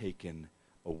were taken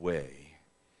away,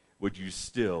 would you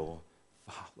still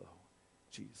follow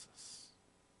Jesus?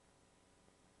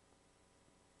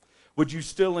 Would you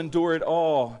still endure it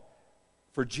all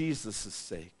for Jesus'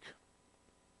 sake?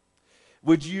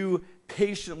 Would you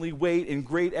patiently wait in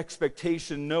great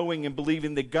expectation, knowing and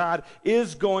believing that God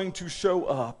is going to show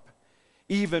up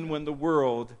even when the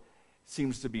world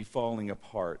seems to be falling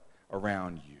apart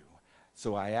around you?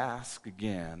 So I ask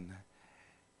again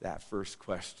that first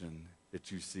question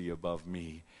that you see above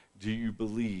me. Do you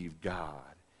believe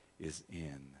God is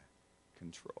in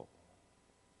control?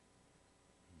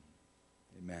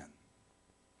 Amen.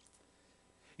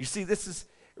 You see, this is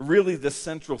really the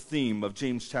central theme of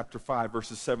James chapter 5,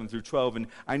 verses 7 through 12. And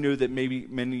I know that maybe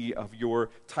many of your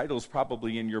titles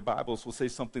probably in your Bibles will say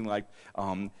something like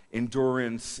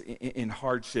endurance in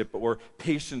hardship or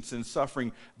patience in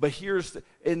suffering. But here's,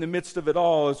 in the midst of it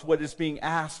all, is what is being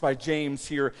asked by James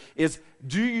here is,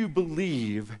 do you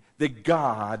believe that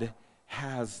God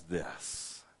has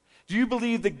this? Do you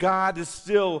believe that God is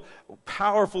still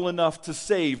powerful enough to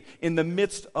save in the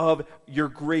midst of your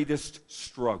greatest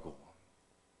struggle?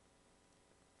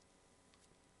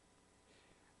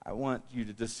 I want you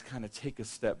to just kind of take a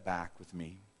step back with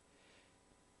me.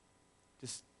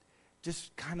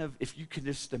 Just kind of, if you can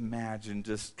just imagine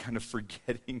just kind of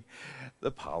forgetting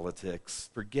the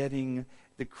politics, forgetting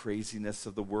the craziness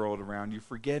of the world around you,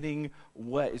 forgetting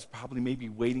what is probably maybe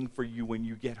waiting for you when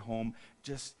you get home.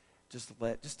 Just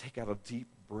take out a deep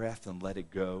breath and let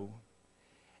it go.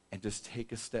 And just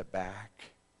take a step back.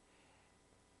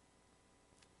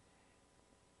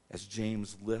 As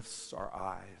James lifts our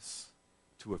eyes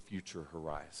to a future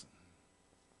horizon.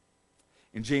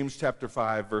 In James chapter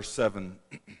 5, verse 7,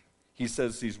 he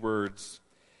says these words,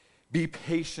 "Be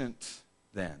patient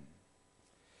then.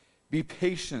 Be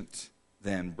patient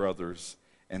then, brothers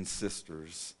and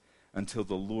sisters, until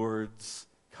the Lord's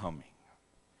coming."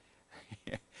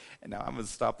 And now I'm going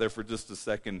to stop there for just a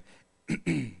second.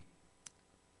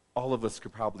 All of us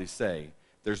could probably say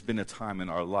there's been a time in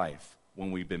our life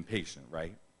when we've been patient,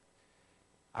 right?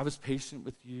 I was patient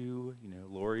with you,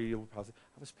 Lori will probably say,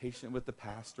 I was patient with the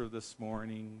pastor this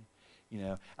morning.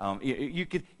 I'm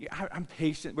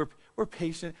patient. We're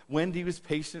patient. Wendy was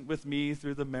patient with me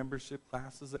through the membership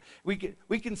classes. We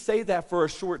can say that for a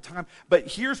short time, but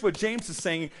here's what James is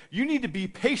saying. You need to be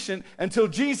patient until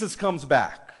Jesus comes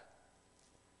back.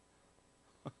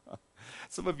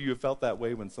 Some of you have felt that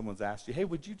way when someone's asked you, hey,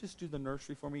 would you just do the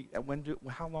nursery for me?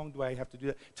 How long do I have to do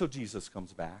that? Till Jesus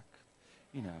comes back.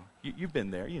 You've been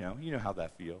there, you know how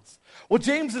that feels. Well,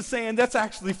 James is saying that's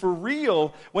actually for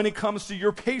real when it comes to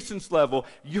your patience level.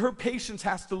 Your patience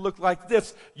has to look like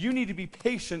this. You need to be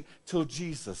patient till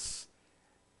Jesus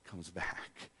comes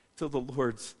back, till the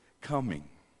Lord's coming.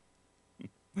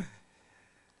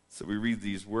 So we read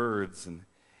these words and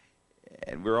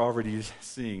we're already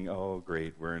seeing, oh,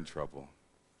 great, we're in trouble.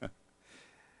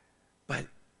 But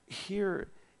here,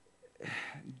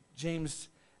 James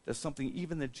does something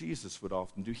even that Jesus would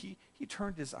often do. He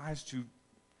turned his eyes to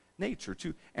nature,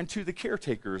 to the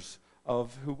caretakers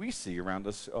of who we see around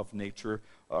us of nature,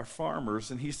 our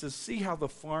farmers. And he says, see how the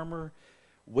farmer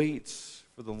waits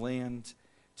for the land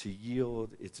to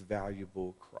yield its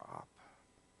valuable crop.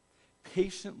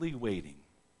 Patiently waiting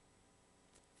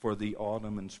for the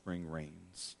autumn and spring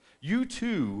rains. You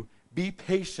too be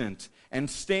patient and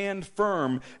stand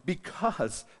firm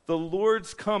because the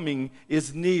Lord's coming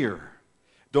is near.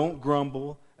 Don't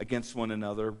grumble against one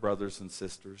another, brothers and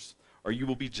sisters, or you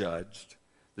will be judged.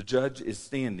 The judge is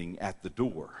standing at the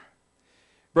door.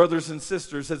 Brothers and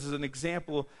sisters, as an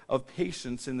example of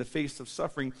patience in the face of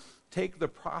suffering, take the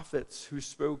prophets who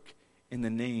spoke in the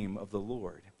name of the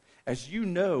Lord. As you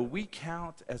know, we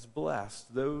count as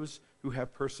blessed those who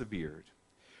have persevered.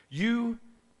 You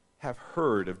have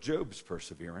heard of Job's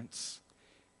perseverance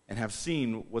and have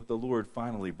seen what the Lord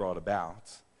finally brought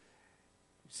about.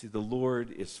 You see, the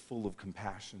Lord is full of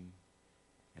compassion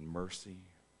and mercy.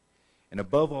 And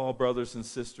above all, brothers and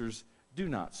sisters, do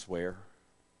not swear,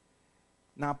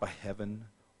 not by heaven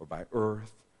or by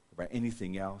earth or by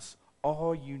anything else.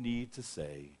 All you need to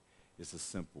say is a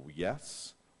simple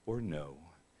yes or no.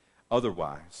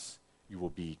 Otherwise, you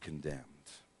will be condemned.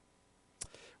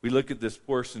 We look at this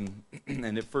portion,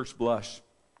 and at first blush,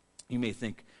 you may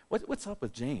think, what's up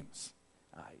with James?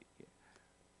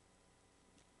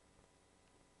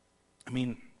 I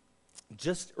mean,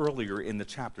 just earlier in the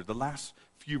chapter, the last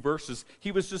few verses,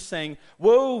 he was just saying,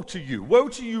 woe to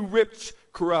you rich,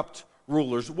 corrupt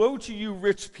rulers, woe to you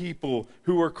rich people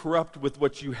who are corrupt with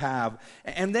what you have.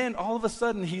 And then all of a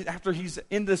sudden, after he's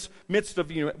in this midst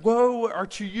of, woe are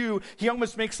to you, he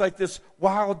almost makes like this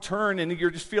wild turn, and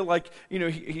you just feel like, he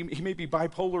may be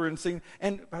bipolar and saying,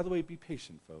 and by the way, be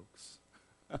patient, folks.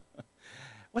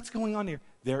 What's going on here?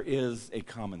 There is a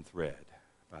common thread,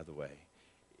 by the way.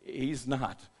 He's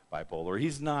not bipolar.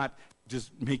 He's not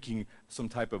just making some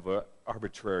type of a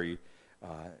arbitrary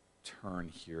turn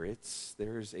here.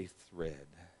 There's a thread.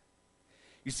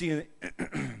 You see,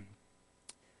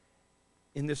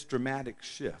 in this dramatic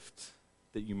shift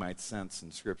that you might sense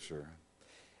in Scripture,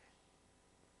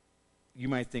 you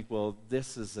might think, well,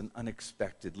 this is an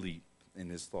unexpected leap in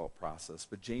his thought process.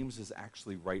 But James is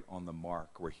actually right on the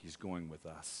mark where he's going with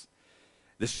us.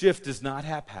 The shift is not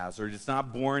haphazard. It's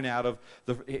not born out of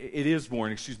it is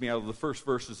born, out of the first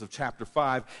verses of chapter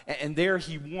 5. And there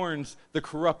he warns the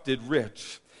corrupted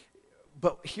rich.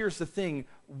 But here's the thing,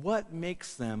 what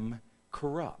makes them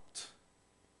corrupt?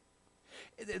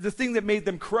 The thing that made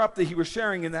them corrupt that he was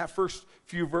sharing in that first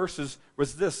few verses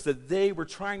was this, that they were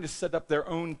trying to set up their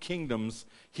own kingdoms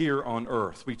here on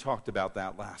earth. We talked about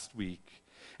that last week.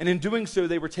 And in doing so,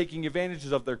 they were taking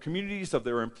advantages of their communities, of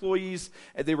their employees,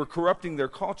 and they were corrupting their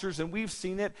cultures, and we've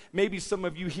seen it. Maybe some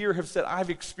of you here have said, I've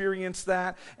experienced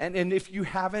that, and if you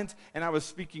haven't, and I was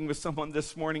speaking with someone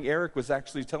this morning, Eric was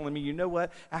actually telling me, you know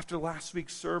what, after last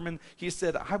week's sermon, he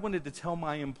said, I wanted to tell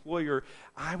my employer,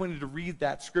 I wanted to read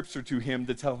that scripture to him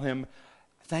to tell him,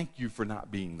 thank you for not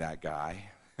being that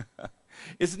guy.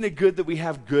 Isn't it good that we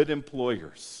have good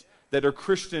employers that are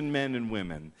Christian men and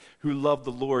women who love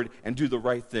the Lord and do the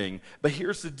right thing? But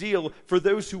here's the deal. For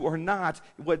those who are not,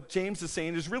 what James is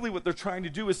saying is really what they're trying to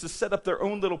do is to set up their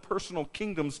own little personal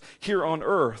kingdoms here on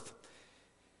earth.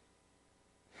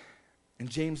 And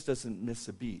James doesn't miss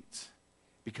a beat,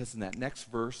 because in that next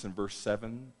verse, in verse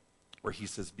 7, where he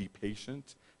says, be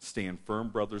patient, stand firm,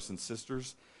 brothers and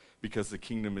sisters, because the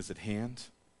kingdom is at hand.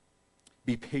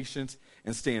 Be patient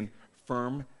and stand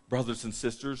firm, brothers and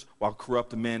sisters, while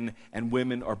corrupt men and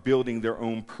women are building their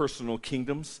own personal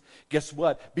kingdoms. Guess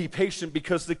what? Be patient,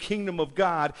 because the kingdom of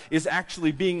God is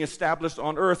actually being established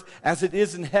on earth as it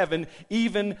is in heaven,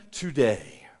 even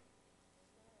today.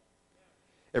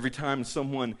 Every time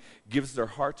someone gives their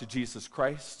heart to Jesus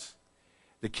Christ,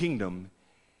 the kingdom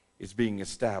is being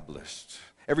established.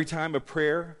 Every time a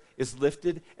prayer is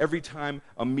lifted, every time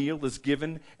a meal is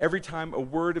given, every time a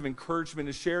word of encouragement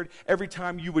is shared, every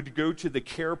time you would go to the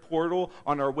care portal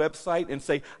on our website and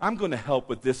say, I'm going to help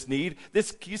with this need.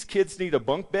 These kids need a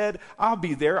bunk bed. I'll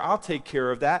be there. I'll take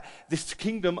care of that. This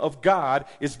kingdom of God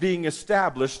is being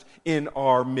established in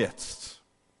our midst.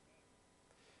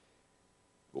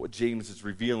 But what James is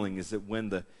revealing is that when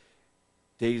the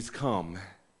days come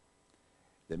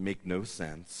that make no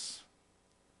sense,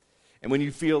 and when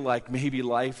you feel like maybe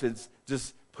life has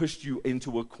just pushed you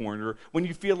into a corner, when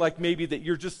you feel like maybe that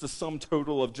you're just the sum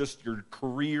total of just your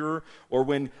career, or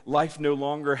when life no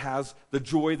longer has the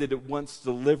joy that it once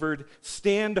delivered,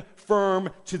 stand firm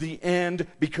to the end,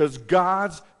 because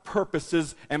God's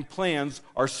purposes and plans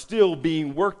are still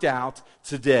being worked out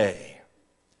today.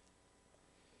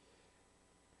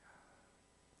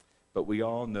 But we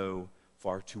all know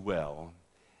far too well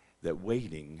that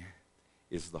waiting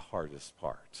is the hardest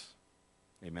part.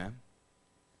 Amen?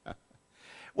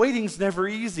 Waiting's never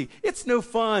easy. It's no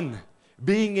fun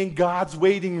being in God's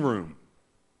waiting room.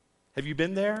 Have you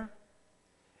been there?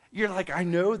 You're like, I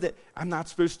know that I'm not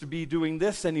supposed to be doing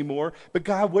this anymore, but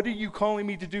God, what are you calling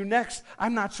me to do next?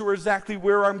 I'm not sure exactly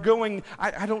where I'm going.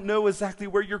 I don't know exactly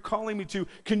where you're calling me to.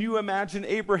 Can you imagine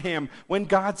Abraham when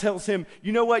God tells him,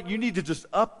 you know what, you need to just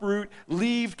uproot,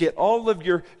 leave, get all of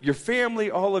your family,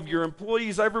 all of your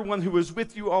employees, everyone who is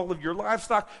with you, all of your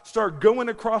livestock, start going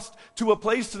across to a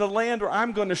place in the land where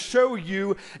I'm going to show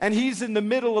you. And he's in the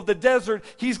middle of the desert.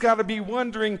 He's got to be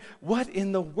wondering, what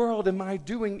in the world am I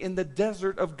doing in the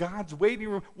desert of God's waiting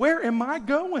room? Where am I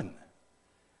going?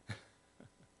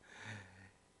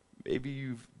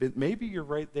 Maybe you're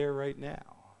right there right now.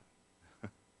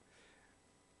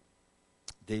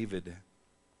 David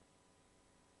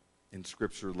in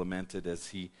Scripture lamented as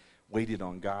he waited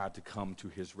on God to come to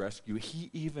his rescue. He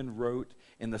even wrote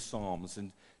in the Psalms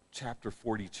in chapter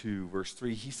 42, verse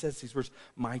 3, he says these words,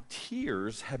 "My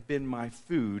tears have been my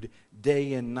food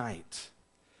day and night,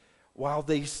 while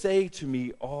they say to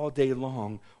me all day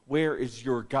long, 'Where is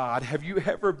your God?'" Have you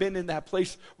ever been in that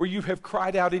place where you have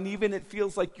cried out, and even it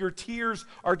feels like your tears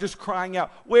are just crying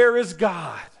out, "Where is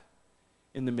God?"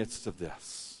 in the midst of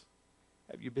this?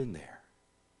 Have you been there?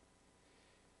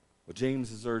 Well,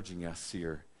 James is urging us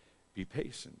here, be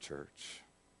patient, church.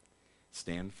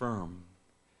 Stand firm.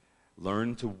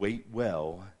 Learn to wait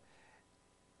well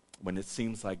when it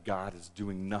seems like God is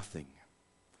doing nothing.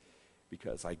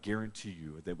 Because I guarantee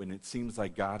you that when it seems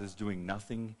like God is doing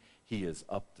nothing, he is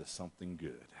up to something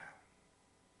good.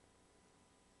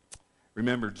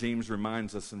 Remember, James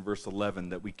reminds us in verse 11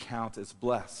 that we count as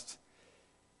blessed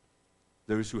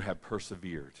those who have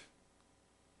persevered.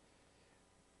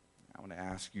 I want to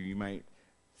ask you, you might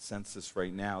sense this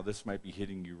right now. This might be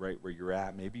hitting you right where you're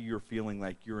at. Maybe you're feeling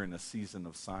like you're in a season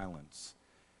of silence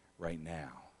right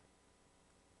now.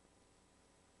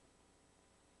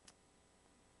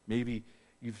 Maybe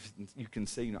you can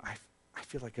say, I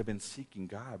feel like I've been seeking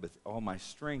God with all my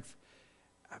strength,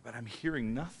 but I'm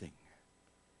hearing nothing.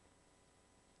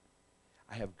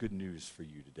 I have good news for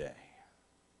you today.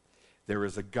 There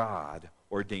is a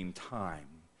God-ordained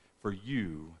time for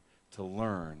you to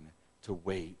learn to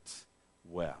wait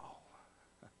well.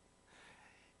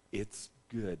 It's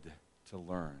good to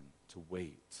learn to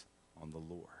wait on the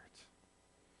Lord.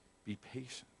 Be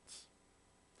patient.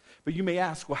 But you may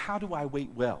ask, well, how do I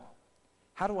wait well?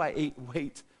 How do I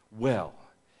wait well?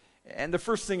 And the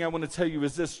first thing I want to tell you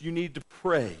is this: you need to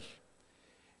pray.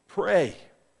 Pray.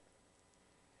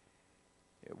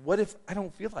 What if I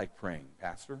don't feel like praying,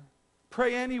 Pastor?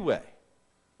 Pray anyway.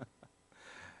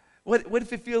 What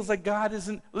if it feels like God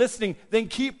isn't listening? Then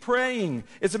keep praying.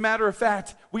 As a matter of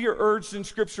fact, we are urged in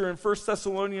Scripture in 1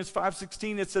 Thessalonians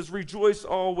 5:16, it says, "Rejoice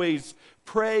always,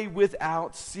 pray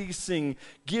without ceasing,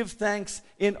 give thanks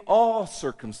in all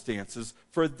circumstances,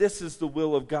 for this is the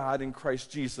will of God in Christ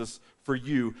Jesus for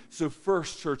you." So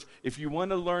first, church, if you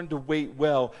want to learn to wait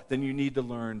well, then you need to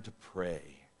learn to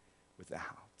pray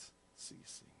without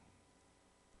ceasing.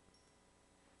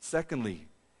 Secondly,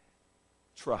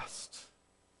 trust.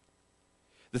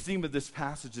 The theme of this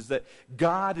passage is that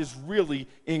God is really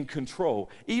in control,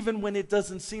 even when it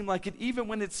doesn't seem like it, even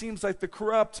when it seems like the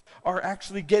corrupt are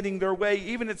actually getting their way,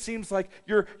 even it seems like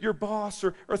your boss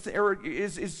or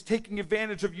is taking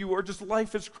advantage of you, or just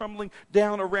life is crumbling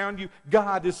down around you.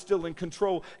 God is still in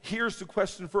control. Here's the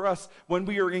question for us: when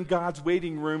we are in God's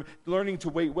waiting room, learning to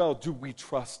wait well, do we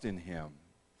trust in him?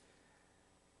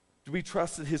 Do we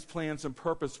trust that his plans and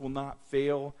purpose will not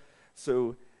fail?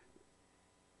 So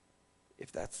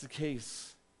if that's the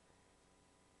case,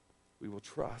 we will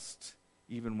trust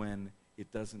even when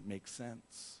it doesn't make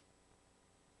sense.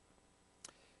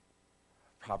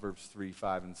 Proverbs 3,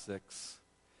 5, and 6.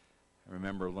 I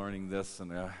remember learning this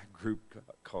in a group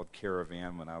called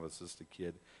Caravan when I was just a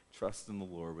kid. Trust in the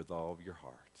Lord with all of your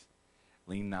heart.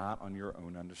 Lean not on your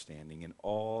own understanding. In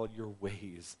all your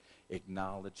ways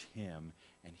acknowledge him,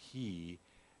 and he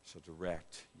shall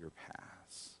direct your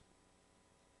paths.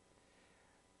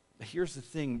 Here's the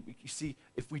thing, you see,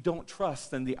 if we don't trust,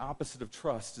 then the opposite of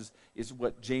trust is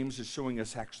what James is showing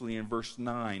us actually in verse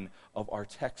 9 of our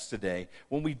text today.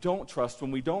 When we don't trust,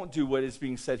 when we don't do what is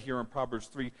being said here in Proverbs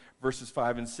 3, verses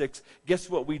 5 and 6, guess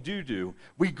what we do?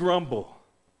 We grumble.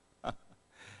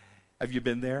 Have you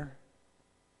been there?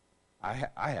 I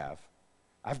have.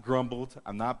 I've grumbled.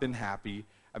 I've not been happy.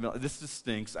 I mean, this just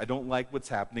stinks. I don't like what's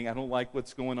happening. I don't like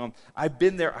what's going on. I've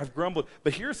been there. I've grumbled.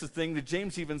 But here's the thing that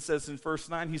James even says in verse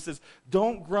 9. He says,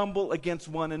 don't grumble against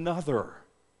one another.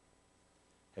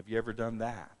 Have you ever done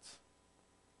that?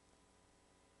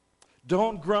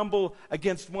 Don't grumble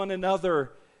against one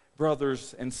another,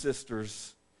 brothers and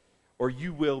sisters, or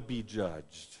you will be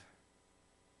judged.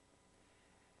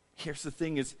 Here's the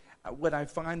thing is, what I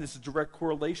find is a direct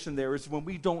correlation there is when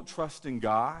we don't trust in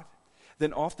God,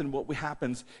 then often what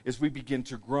happens is we begin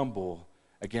to grumble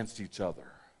against each other.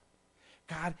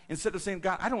 God, instead of saying,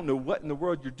 God, I don't know what in the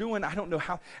world you're doing. I don't know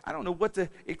what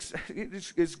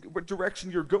what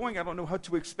direction you're going. I don't know how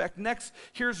to expect next.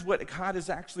 Here's what God is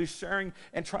actually sharing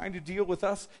and trying to deal with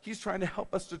us. He's trying to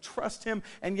help us to trust him.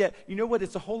 And yet, you know what?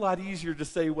 It's a whole lot easier to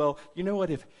say, well, you know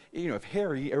what? If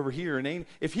Harry over here,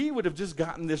 if he would have just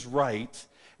gotten this right,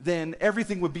 then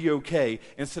everything would be okay.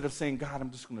 Instead of saying, God, I'm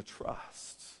just going to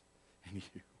trust in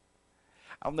you.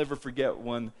 I'll never forget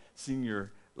one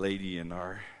senior lady in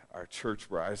our church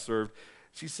where I served.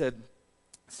 She said,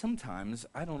 sometimes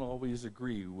I don't always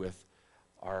agree with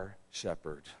our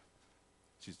shepherd.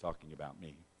 She's talking about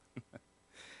me.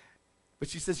 But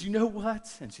she says, you know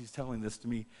what? And she's telling this to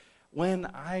me. When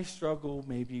I struggle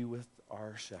maybe with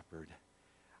our shepherd,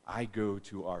 I go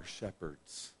to our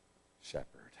shepherd's shepherd.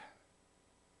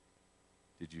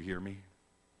 Did you hear me?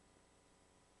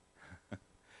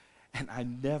 And I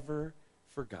never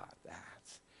forgot that.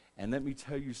 And let me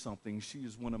tell you something, she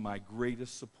is one of my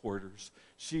greatest supporters.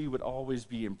 She would always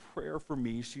be in prayer for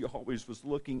me. She always was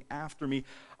looking after me.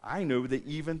 I know that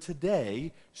even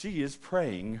today, she is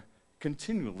praying,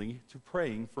 continually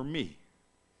praying for me.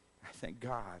 I thank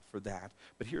God for that.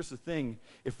 But here's the thing,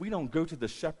 if we don't go to the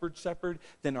shepherd,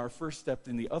 then our first step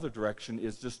in the other direction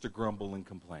is just to grumble and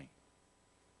complain.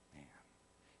 Man,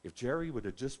 if Jerry would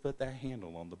have just put that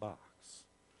handle on the box.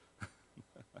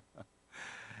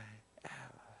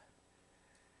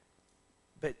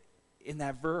 But in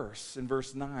that verse, in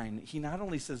verse 9, he not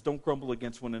only says, don't grumble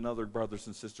against one another, brothers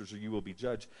and sisters, or you will be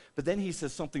judged, but then he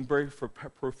says something very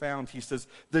profound. He says,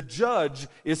 the judge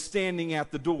is standing at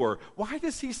the door. Why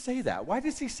does he say that? Why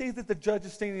does he say that the judge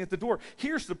is standing at the door?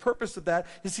 Here's the purpose of that,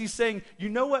 is he's saying, you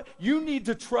know what? You need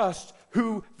to trust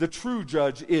who the true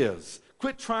judge is.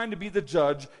 Quit trying to be the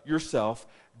judge yourself.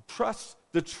 Trust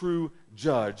the true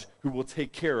judge who will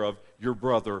take care of your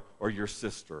brother or your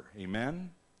sister. Amen?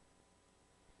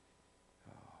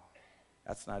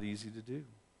 That's not easy to do.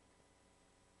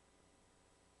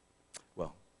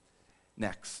 Well,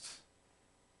 next,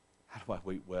 how do I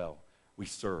wait well? We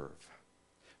serve.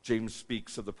 James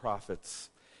speaks of the prophets.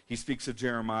 He speaks of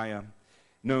Jeremiah,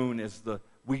 known as the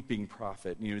weeping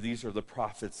prophet. You know, these are the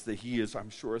prophets that he is,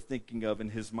 I'm sure, thinking of in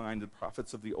his mind, the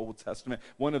prophets of the Old Testament.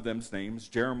 One of them's name's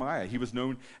Jeremiah. He was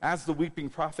known as the weeping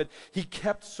prophet. He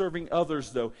kept serving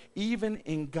others, though, even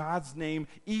in God's name,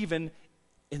 even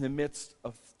in the midst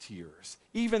of tears.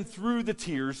 Even through the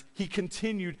tears, he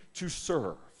continued to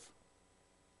serve.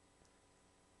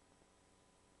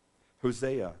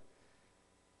 Hosea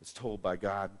is told by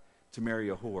God to marry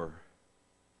a whore.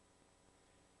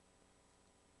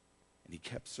 And he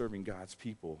kept serving God's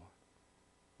people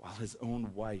while his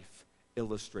own wife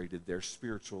illustrated their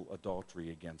spiritual adultery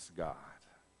against God.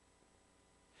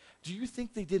 Do you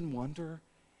think they didn't wonder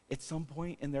at some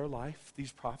point in their life,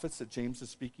 these prophets that James is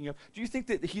speaking of, do you think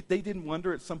that they didn't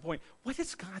wonder at some point, what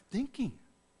is God thinking?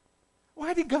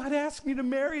 Why did God ask me to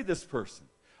marry this person?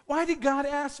 Why did God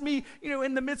ask me,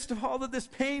 in the midst of all of this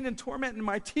pain and torment and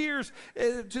my tears,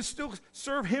 to still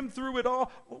serve him through it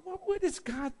all? What is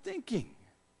God thinking?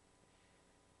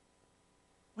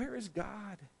 Where is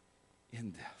God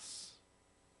in this?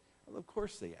 Well, of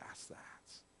course they asked that.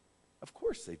 Of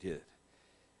course they did.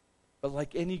 But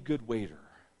like any good waiter,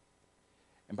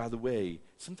 and by the way,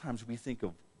 sometimes we think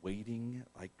of waiting,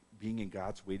 like being in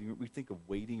God's waiting room. We think of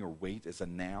waiting or wait as a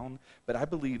noun, but I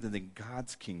believe that in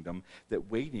God's kingdom,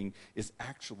 that waiting is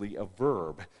actually a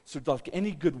verb. So like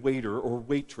any good waiter or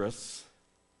waitress,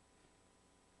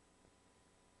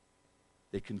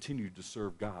 they continued to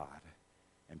serve God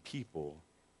and people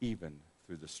even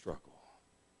through the struggle.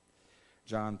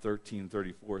 John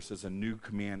 13:34 says, a new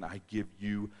command I give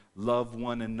you, love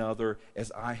one another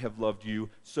as I have loved you,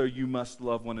 so you must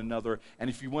love one another. And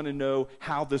if you want to know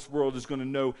how this world is going to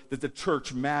know that the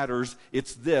church matters,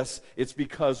 it's this. It's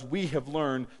because we have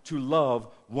learned to love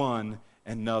one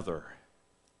another.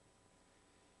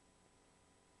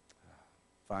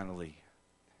 Finally,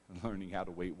 learning how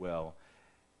to wait well,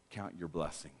 count your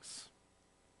blessings.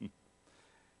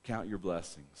 Count your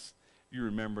blessings. You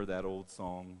remember that old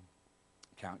song?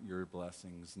 Count your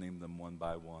blessings, name them one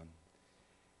by one.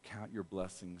 Count your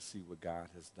blessings, see what God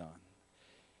has done.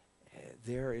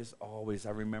 There is always,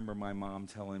 I remember my mom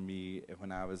telling me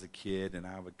when I was a kid and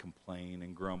I would complain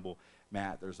and grumble,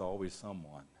 Matt, there's always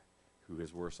someone who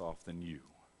is worse off than you.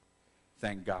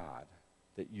 Thank God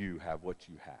that you have what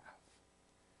you have.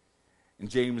 In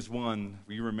James 1,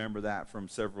 we remember that from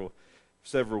several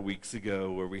weeks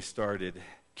ago where we started.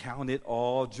 Count it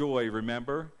all joy,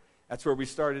 remember? That's where we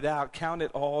started out. Count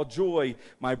it all joy,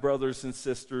 my brothers and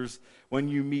sisters, when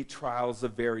you meet trials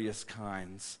of various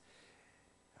kinds.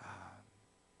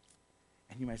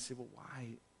 And you might say, well,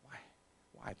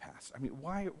 why, Pastor? I mean,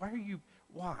 why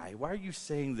are you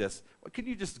saying this? Can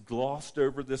you just gloss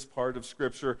over this part of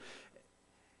Scripture?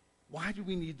 Why do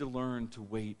we need to learn to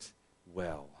wait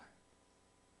well?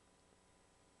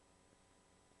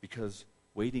 Because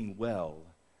waiting well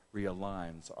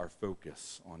realigns our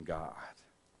focus on God.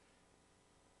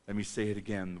 Let me say it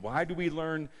again. Why do we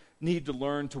need to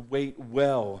learn to wait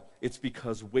well? It's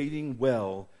because waiting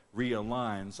well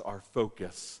realigns our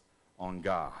focus on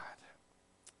God.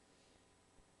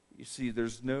 You see,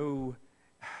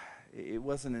 it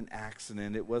wasn't an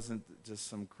accident. It wasn't just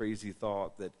some crazy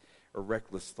thought or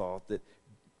reckless thought that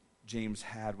James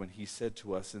had when he said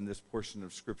to us in this portion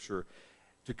of Scripture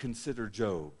to consider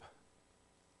Job.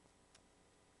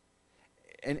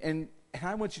 And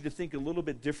I want you to think a little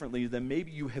bit differently than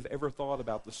maybe you have ever thought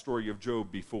about the story of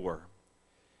Job before.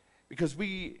 Because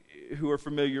we who are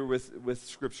familiar with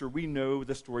Scripture, we know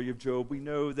the story of Job. We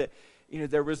know that,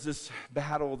 there was this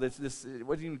battle, this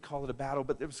what do you even call it a battle,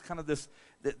 but there was kind of this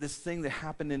thing that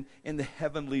happened in the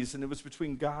heavenlies, and it was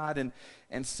between God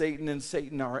and Satan. And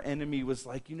Satan, our enemy, was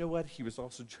like, you know what? He was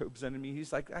also Job's enemy.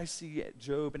 He's like, I see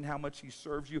Job and how much he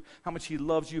serves you, how much he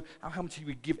loves you, how much he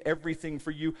would give everything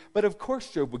for you. But of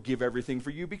course Job would give everything for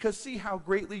you, because see how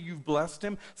greatly you've blessed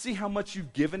him. See how much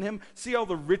you've given him. See all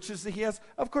the riches that he has.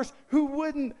 Of course, who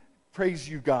wouldn't praise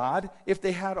you, God, if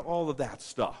they had all of that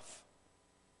stuff?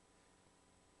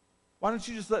 Why don't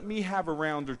you just let me have a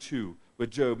round or two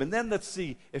with Job, and then let's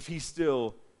see if he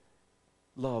still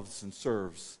loves and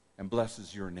serves and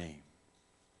blesses your name.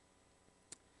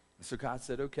 And so God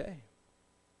said, okay,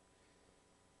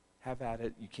 have at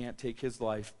it. You can't take his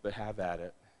life, but have at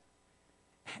it.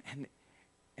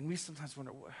 And we sometimes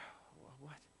wonder,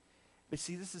 what? But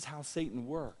see, this is how Satan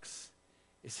works,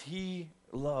 is he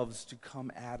loves to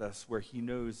come at us where he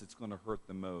knows it's going to hurt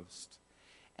the most.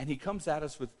 And he comes at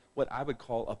us with what I would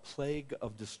call a plague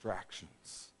of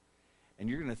distractions. And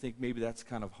you're going to think maybe that's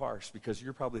kind of harsh, because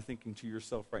you're probably thinking to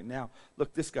yourself right now,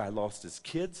 look, this guy lost his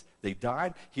kids. They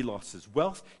died. He lost his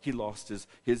wealth. He lost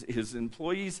his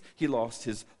employees. He lost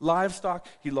his livestock.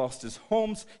 He lost his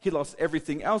homes. He lost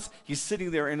everything else. He's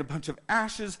sitting there in a bunch of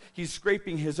ashes. He's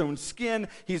scraping his own skin.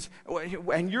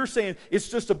 And you're saying it's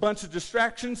just a bunch of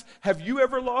distractions. Have you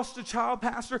ever lost a child,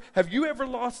 Pastor? Have you ever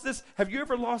lost this? Have you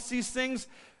ever lost these things?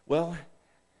 Well,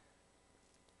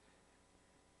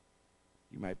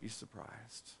 you might be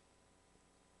surprised.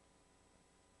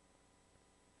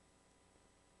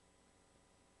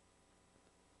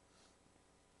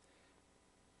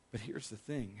 But here's the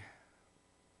thing.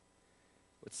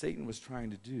 What Satan was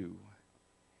trying to do,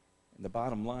 and the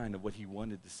bottom line of what he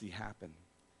wanted to see happen,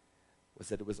 was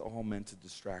that it was all meant to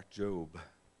distract Job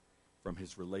from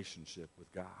his relationship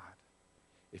with God.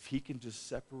 If he can just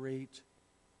separate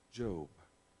Job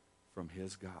from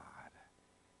his God,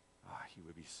 he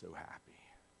would be so happy.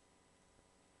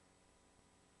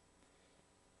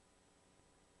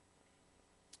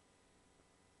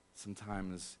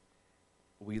 Sometimes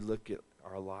we look at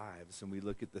our lives and we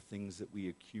look at the things that we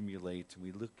accumulate, and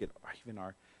we look at even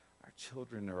our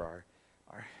children or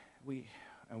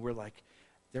and we're like,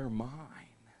 they're mine.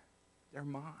 They're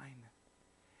mine.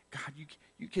 God,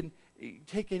 you can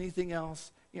take anything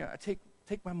else. Take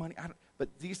my money. But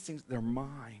these things, they're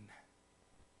mine.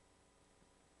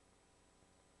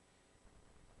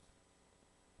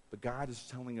 But God is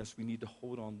telling us we need to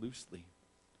hold on loosely.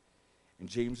 And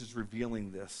James is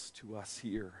revealing this to us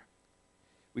here.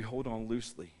 We hold on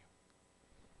loosely.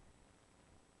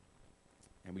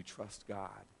 And we trust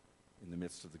God in the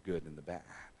midst of the good and the bad.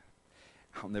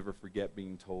 I'll never forget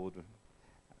being told,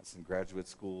 I was in graduate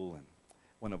school, and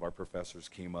one of our professors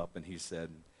came up and he said,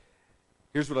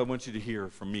 here's what I want you to hear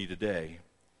from me today.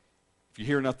 If you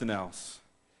hear nothing else.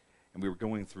 And we were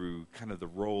going through kind of the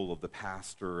role of the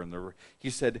pastor. And he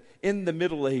said, in the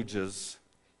Middle Ages,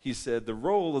 he said, the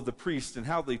role of the priest and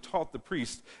how they taught the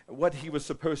priest what he was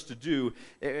supposed to do.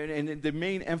 And the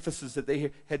main emphasis that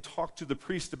they had talked to the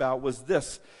priest about was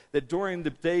this, that during the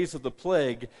days of the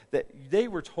plague, that they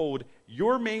were told,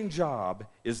 your main job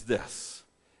is this,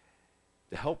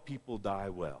 to help people die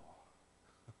well.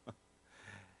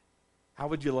 How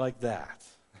would you like that?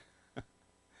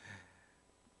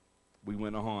 We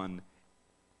went on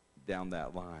down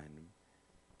that line,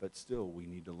 but still we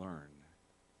need to learn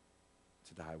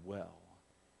to die well.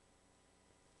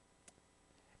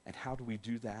 And how do we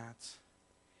do that?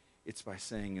 It's by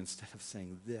saying, instead of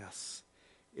saying this,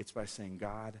 it's by saying,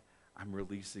 God, I'm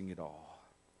releasing it all.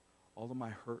 All of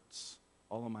my hurts,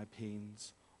 all of my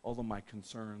pains, all of my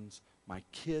concerns, my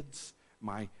kids,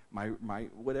 my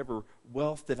whatever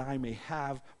wealth that I may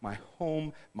have, my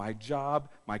home, my job,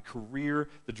 my career,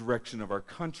 the direction of our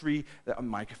country,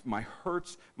 my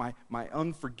hurts, my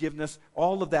unforgiveness,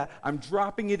 all of that, I'm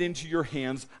dropping it into your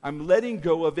hands. I'm letting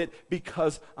go of it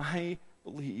because I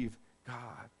believe,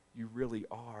 God, you really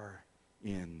are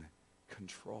in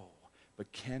control.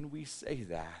 But can we say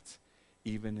that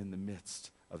even in the midst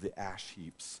of the ash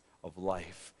heaps of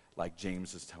life, like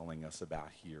James is telling us about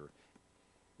here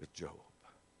with Job?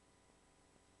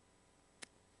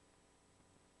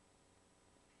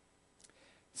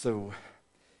 So,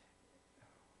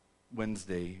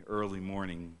 Wednesday, early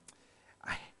morning,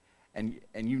 and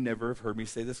you never have heard me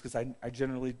say this because I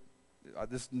generally,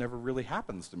 this never really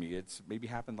happens to me. It's maybe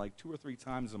happened like 2 or 3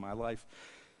 times in my life.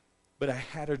 But I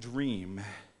had a dream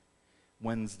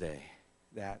Wednesday,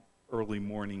 that early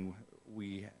morning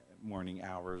morning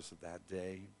hours of that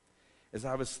day. As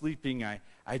I was sleeping,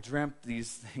 I dreamt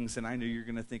these things, and I knew you're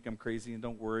going to think I'm crazy, and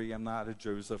don't worry, I'm not a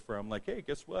Joseph where I'm like, hey,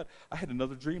 guess what? I had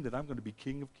another dream that I'm going to be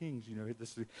king of kings.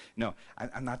 No,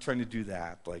 I'm not trying to do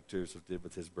that like Joseph did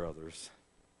with his brothers.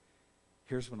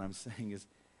 Here's what I'm saying is,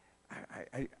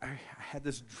 I had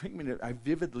this dream, and I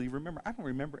vividly remember. I don't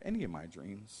remember any of my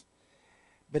dreams.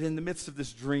 But in the midst of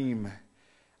this dream,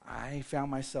 I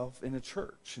found myself in a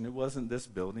church, and it wasn't this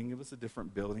building. It was a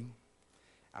different building.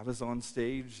 I was on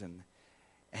stage,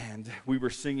 and we were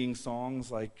singing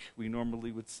songs like we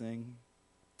normally would sing.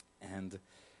 And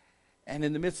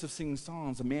in the midst of singing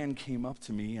songs, a man came up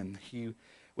to me, and he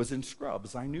was in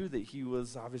scrubs. I knew that he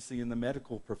was obviously in the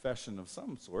medical profession of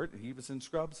some sort. He was in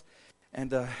scrubs.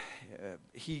 And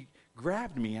he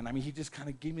grabbed me, and he just kind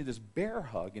of gave me this bear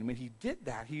hug. And when he did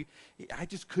that, I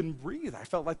just couldn't breathe. I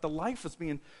felt like the life was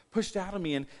being pushed out of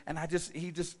me. And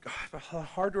the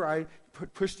harder I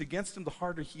pushed against him, the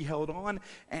harder he held on.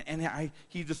 And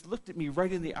he just looked at me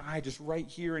right in the eye, just right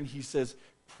here, and he says,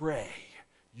 pray.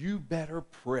 You better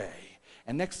pray.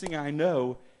 And next thing I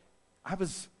know, I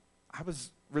was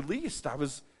released. I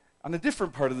was on a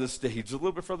different part of the stage, a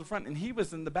little bit further front, and he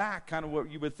was in the back, kind of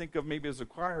what you would think of maybe as a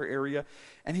choir area,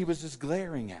 and he was just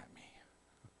glaring at me.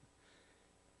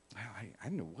 I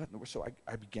didn't know what, so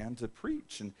I began to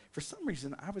preach, and for some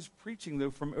reason, I was preaching,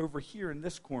 though, from over here in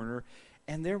this corner,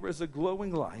 and there was a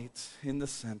glowing light in the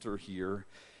center here,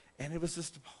 and it was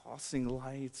just a pulsing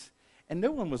light, and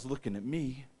no one was looking at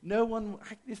me.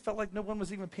 It felt like no one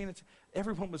was even paying attention.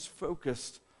 Everyone was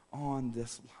focused on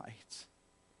this light.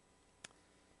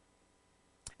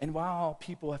 And while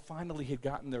people finally had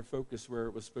gotten their focus where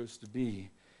it was supposed to be,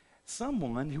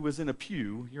 someone who was in a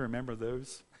pew, you remember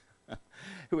those?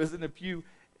 Who was in a pew,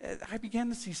 I began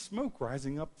to see smoke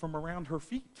rising up from around her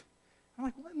feet. I'm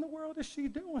like, what in the world is she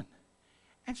doing?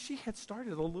 And she had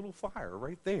started a little fire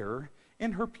right there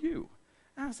in her pew.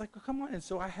 And I was like, well, come on. And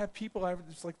so I had people,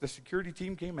 it's like the security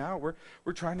team came out.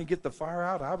 We're trying to get the fire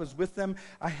out. I was with them.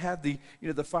 I had the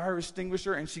fire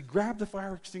extinguisher, and she grabbed the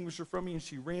fire extinguisher from me, and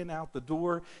she ran out the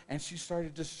door, and she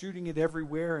started just shooting it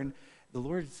everywhere. And the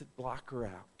Lord said, block her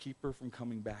out. Keep her from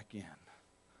coming back in.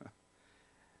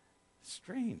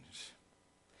 Strange.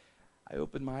 I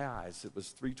opened my eyes. It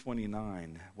was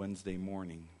 3:29 Wednesday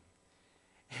morning.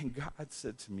 And God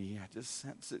said to me, I just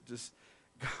sensed it,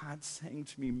 God saying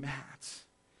to me, Matt,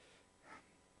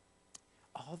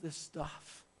 all this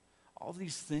stuff, all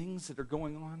these things that are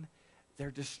going on,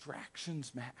 they're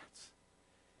distractions, Matt.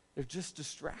 They're just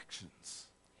distractions.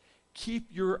 Keep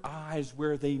your eyes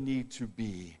where they need to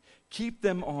be. Keep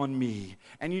them on me.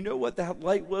 And you know what that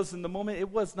light was in the moment? It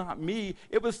was not me.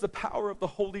 It was the power of the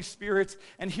Holy Spirit.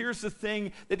 And here's the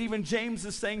thing that even James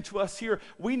is saying to us here.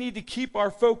 We need to keep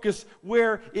our focus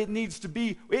where it needs to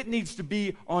be. It needs to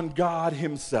be on God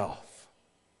himself.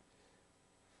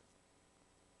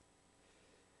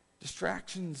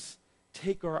 Distractions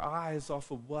take our eyes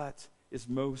off of what is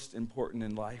most important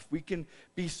in life. We can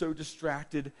be so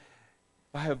distracted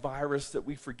by a virus that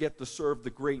we forget to serve the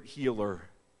great healer.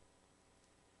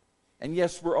 And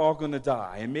yes, we're all going to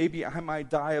die. And maybe I might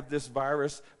die of this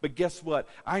virus, but guess what?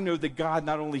 I know that God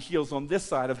not only heals on this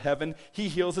side of heaven, he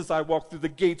heals as I walk through the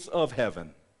gates of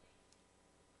heaven.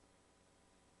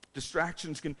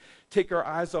 Distractions can take our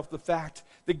eyes off the fact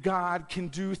that God can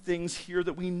do things here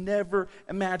that we never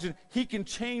imagined. He can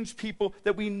change people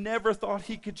that we never thought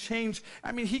he could change.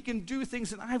 He can do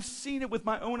things, and I've seen it with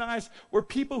my own eyes, where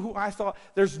people who I thought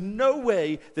there's no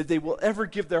way that they will ever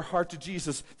give their heart to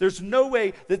Jesus. There's no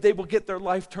way that they will get their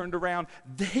life turned around.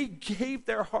 They gave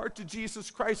their heart to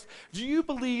Jesus Christ. Do you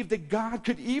believe that God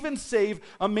could even save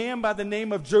a man by the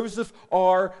name of Joseph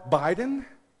R. Biden?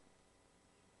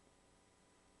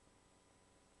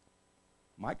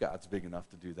 My God's big enough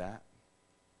to do that.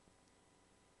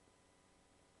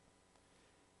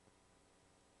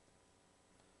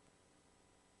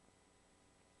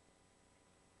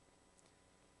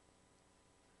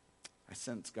 I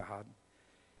sense God.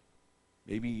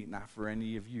 Maybe not for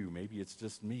any of you. Maybe it's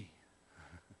just me.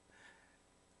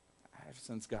 I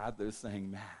sense God, though, saying,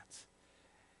 Matt,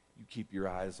 you keep your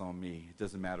eyes on me. It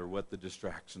doesn't matter what the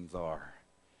distractions are.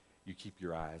 You keep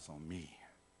your eyes on me.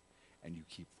 And you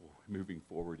keep moving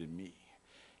forward in me.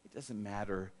 It doesn't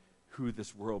matter who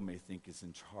this world may think is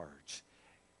in charge.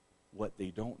 What they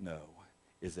don't know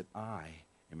is that I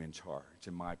am in charge,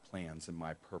 and my plans and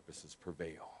my purposes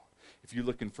prevail. If you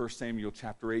look in 1 Samuel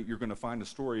chapter 8, you're going to find a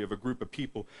story of a group of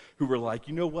people who were like,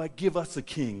 you know what, give us a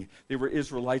king. They were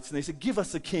Israelites, and they said, give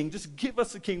us a king. Just give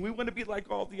us a king. We want to be like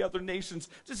all the other nations.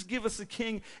 Just give us a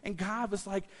king. And God was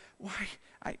like, why?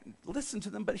 I listen to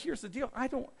them, but here's the deal.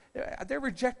 They're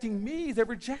rejecting me. They're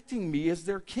rejecting me as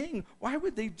their king. Why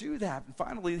would they do that? And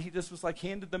finally, he just was like,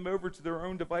 handed them over to their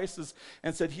own devices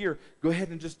and said, here, go ahead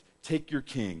and just take your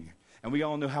king. And we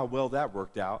all know how well that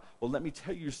worked out. Well, let me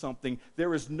tell you something.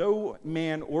 There is no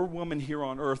man or woman here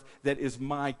on earth that is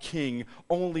my king,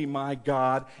 only my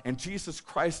God. And Jesus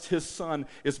Christ, his son,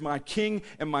 is my king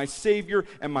and my savior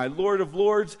and my Lord of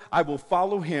lords. I will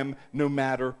follow him no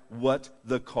matter what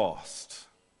the cost.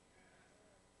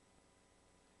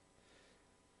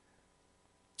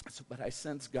 So, but I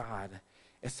sense God,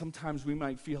 as sometimes we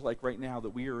might feel like right now that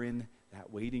we are in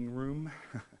that waiting room.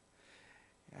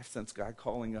 I sense God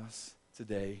calling us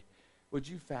today. Would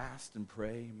you fast and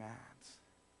pray, Matt?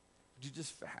 Would you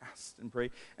just fast and pray?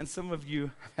 And some of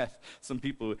you, some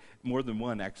people, more than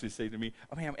one, actually say to me,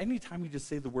 oh man, anytime you just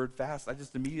say the word fast, I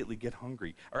just immediately get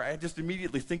hungry. Or I just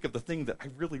immediately think of the thing that I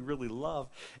really, really love.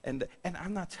 And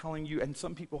I'm not telling you, and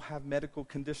some people have medical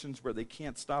conditions where they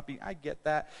can't stop eating. I get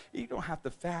that. You don't have to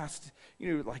fast,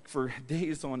 like for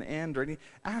days on end or anything.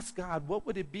 Ask God, what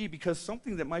would it be? Because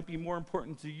something that might be more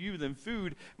important to you than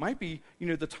food might be,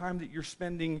 the time that you're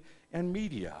spending in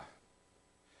media,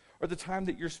 or the time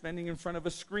that you're spending in front of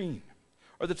a screen,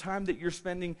 or the time that you're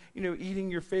spending, eating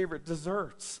your favorite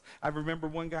desserts. I remember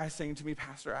one guy saying to me,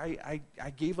 Pastor, I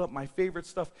gave up my favorite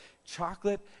stuff,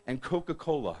 chocolate and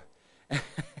Coca-Cola.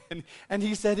 And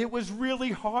he said, it was really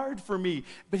hard for me.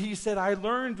 But he said, I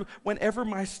learned whenever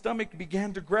my stomach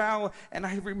began to growl, and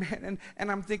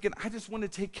I'm thinking, I just want to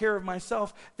take care of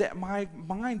myself, that my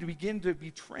mind begin to be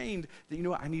trained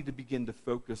that, I need to begin to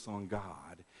focus on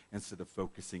God instead of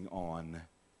focusing on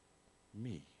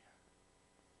me.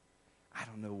 I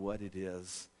don't know what it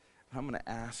is, but I'm going to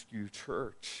ask you,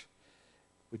 church,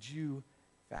 would you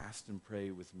fast and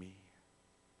pray with me?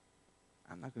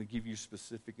 I'm not going to give you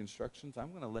specific instructions.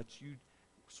 I'm going to let you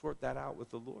sort that out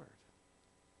with the Lord.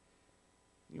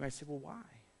 You might say, well, why?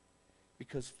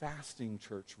 Because fasting,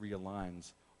 church,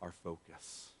 realigns our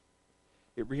focus.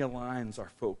 It realigns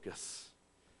our focus.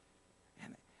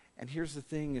 And here's the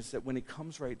thing, is that when it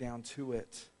comes right down to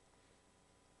it,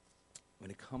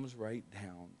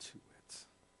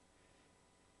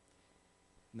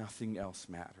 nothing else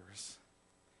matters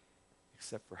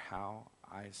except for how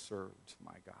I served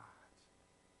my God.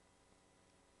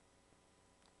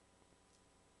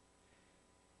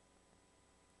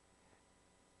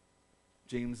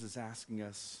 James is asking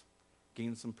us,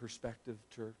 gain some perspective,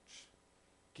 church.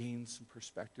 Gain some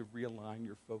perspective, realign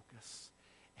your focus,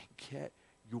 and get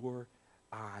your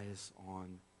eyes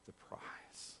on the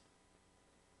prize.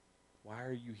 Why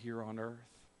are you here on earth?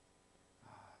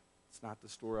 It's not to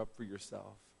store up for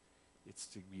yourself. It's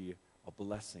to be a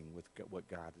blessing with what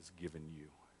God has given you.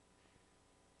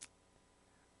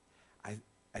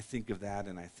 I think of that,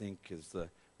 and I think as the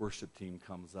worship team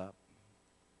comes up,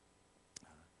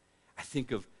 I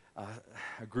think of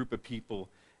a group of people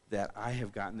that I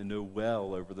have gotten to know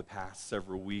well over the past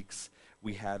several weeks.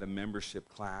 We had a membership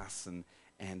class, and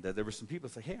there were some people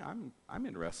that say, hey, I'm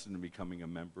interested in becoming a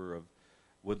member of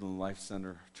Woodland Life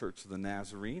Center Church of the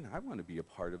Nazarene. I want to be a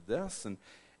part of this.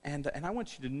 And I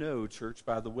want you to know, church,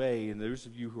 by the way, and those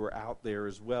of you who are out there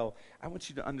as well, I want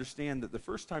you to understand that the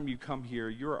first time you come here,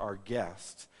 you're our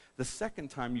guest. The second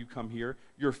time you come here,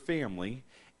 you're family.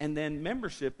 And then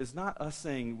membership is not us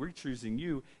saying we're choosing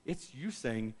you. It's you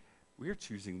saying we're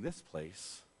choosing this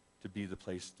place to be the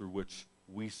place through which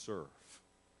we serve.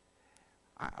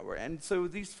 And so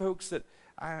these folks that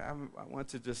I want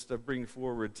to just bring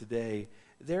forward today,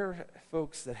 they're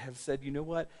folks that have said, you know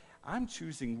what, I'm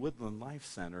choosing Woodland Life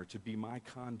Center to be my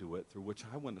conduit through which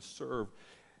I want to serve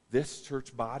this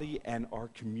church body and our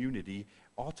community,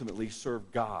 ultimately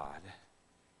serve God.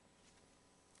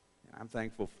 And I'm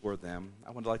thankful for them.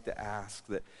 I would like to ask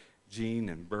that Jean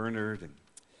and Bernard and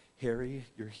Harry,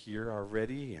 you're here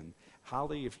already, and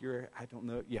Holly, if you're, I don't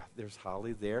know, yeah, there's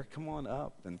Holly there. Come on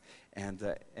up,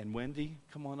 and Wendy,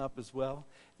 come on up as well.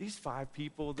 These 5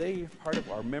 people, they are part of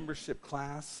our membership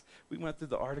class. We went through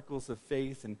the Articles of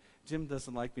Faith, and Jim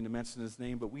doesn't like me to mention his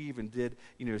name, but we even did,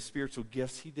 spiritual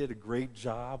gifts. He did a great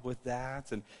job with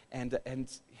that, and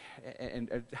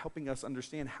helping us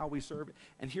understand how we serve.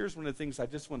 And here's one of the things I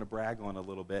just want to brag on a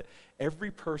little bit. Every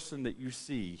person that you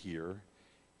see here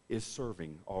is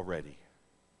serving already.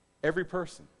 Every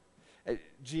person.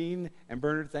 Jean and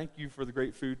Bernard, thank you for the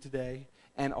great food today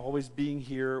and always being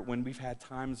here when we've had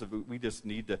times of we just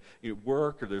need to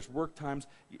work or there's work times.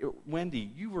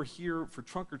 Wendy, you were here for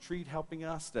Trunk or Treat helping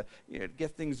us to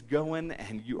get things going,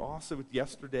 and you also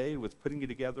yesterday was putting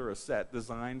together a set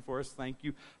design for us. Thank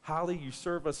you. Holly, you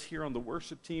serve us here on the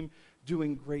worship team,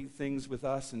 doing great things with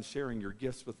us and sharing your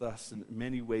gifts with us in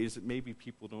many ways that maybe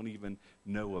people don't even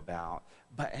know about.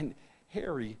 And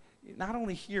Harry, not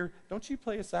only here, don't you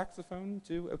play a saxophone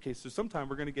too? Okay, so sometime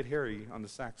we're going to get Harry on the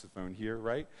saxophone here,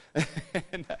 right?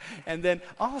 and then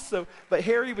also, but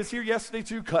Harry was here yesterday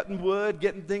too, cutting wood,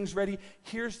 getting things ready.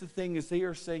 Here's the thing is they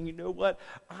are saying, you know what?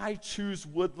 I choose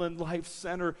Woodland Life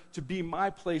Center to be my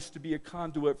place, to be a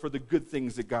conduit for the good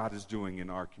things that God is doing in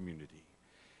our community.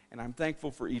 And I'm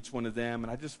thankful for each one of them,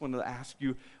 and I just want to ask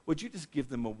you, would you just give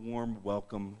them a warm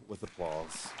welcome with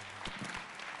applause?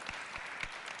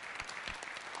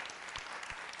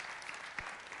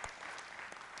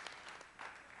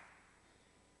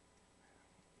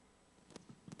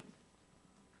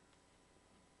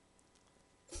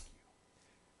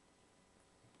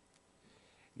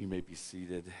 You may be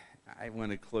seated. I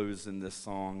want to close in this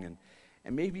song,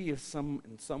 and maybe if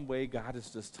in some way God has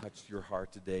just touched your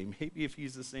heart today, maybe if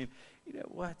he's just saying, you know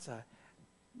what,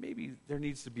 maybe there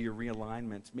needs to be a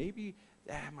realignment. Maybe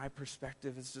my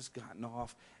perspective has just gotten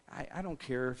off. I don't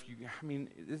care if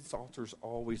this altar's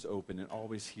always open and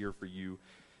always here for you.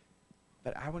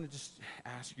 But I want to just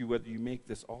ask you whether you make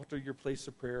this altar your place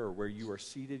of prayer or where you are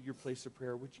seated your place of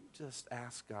prayer, would you just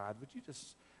ask God,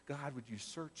 God, would you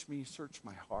search me, search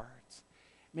my heart?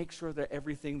 Make sure that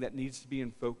everything that needs to be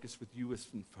in focus with you is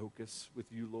in focus with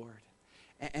you, Lord.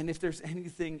 And if there's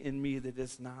anything in me that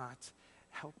is not,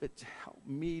 help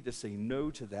me to say no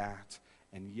to that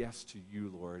and yes to you,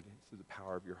 Lord, through the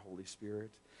power of your Holy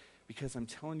Spirit. Because I'm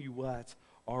telling you what,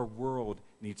 our world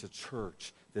needs a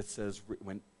church that says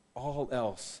when all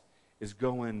else is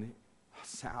going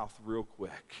south real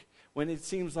quick, when it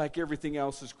seems like everything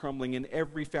else is crumbling and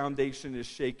every foundation is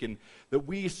shaken, that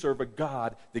we serve a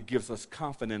God that gives us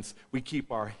confidence. We keep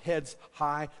our heads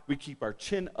high, we keep our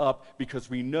chin up, because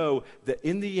we know that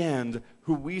in the end,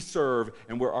 who we serve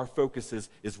and where our focus is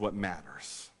what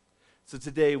matters. So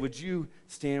today, would you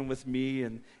stand with me,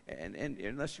 and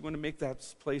unless you want to make that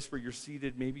place where you're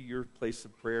seated, maybe your place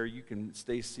of prayer, you can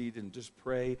stay seated and just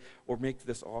pray or make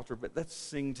this altar, but let's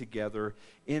sing together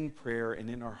in prayer and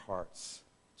in our hearts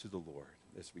to the Lord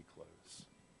as we close.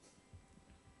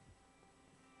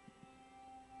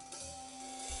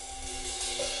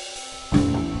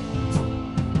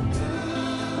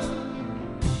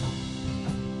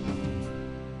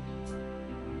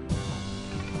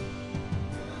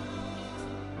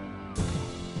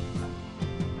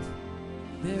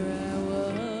 There I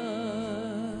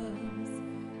was,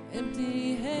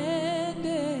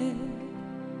 empty-handed,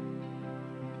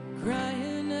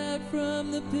 crying out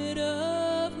from the pit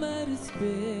of my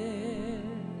despair,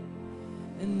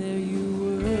 and there you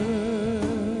were,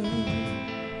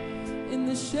 in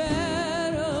the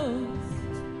shadows,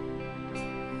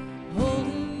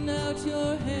 holding out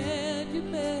your hand, you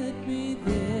met me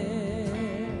there,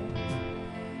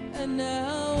 and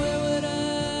now where would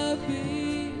I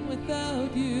be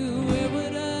without you? Where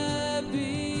would I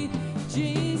be?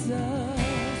 Jesus,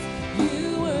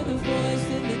 you were the voice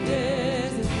in the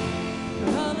desert,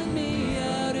 calling me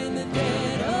out in the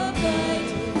dead of night,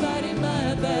 fighting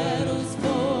my battles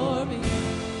for me.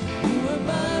 You were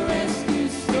my rescue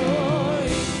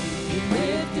story. You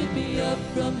lifted me up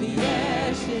from the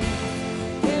ashes,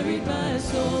 carried my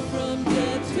soul from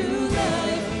death to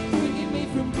life, bringing me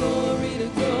from glory to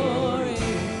glory.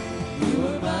 You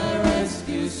were my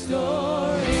rescue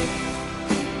story.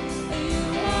 You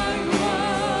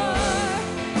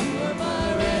are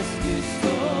my rescue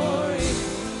story.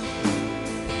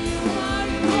 You are.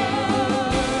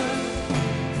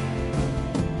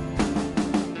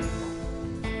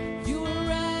 You were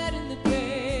writing the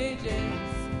pages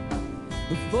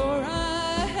before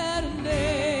I had a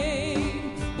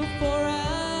name, before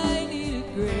I needed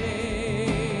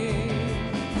grace,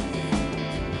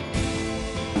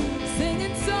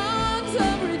 singing songs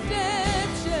of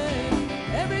redemption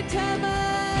every time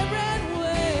I ran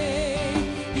away.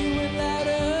 You were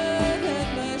louder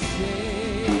than my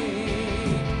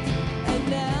shame. And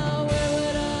now where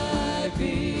would I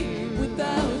be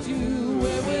without you?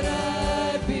 Where would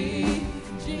I be?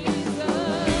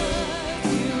 Jesus,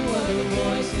 you are the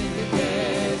voice in the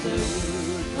desert,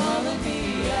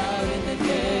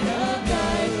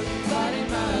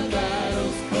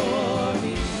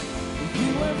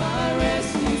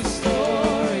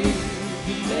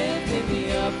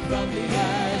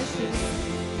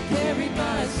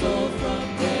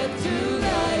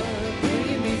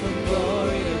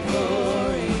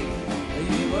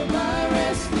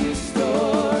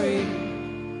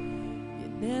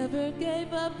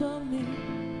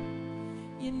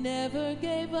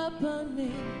 gave up on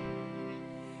me.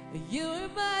 You are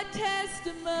my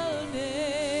testimony.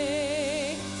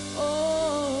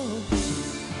 Oh,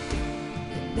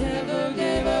 you never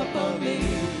gave up on me.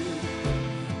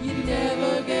 You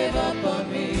never gave up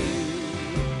on me.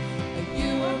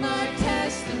 You are my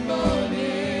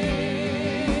testimony.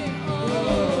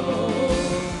 Oh,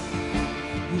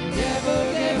 you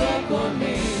never gave up on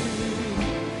me.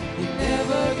 You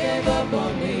never gave up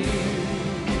on me.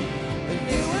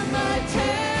 You are my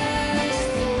testimony.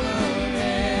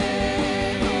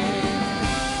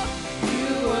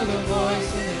 You are the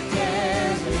voice in the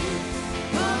desert,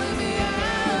 calling me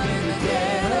out in the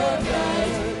dead of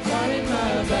night, fighting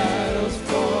my battles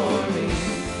for me.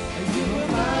 You are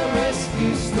my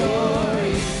rescue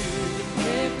story,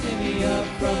 lifting me up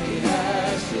from the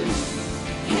ashes,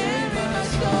 carrying my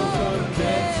soul from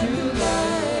death to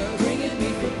life, bringing me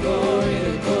from glory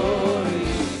to glory.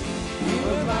 You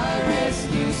are my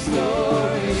rescue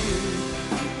story.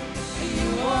 You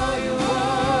are, you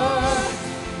are.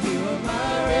 You are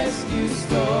my rescue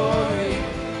story.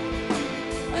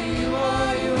 You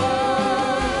are, you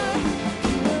are.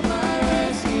 You are my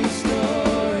rescue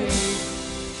story.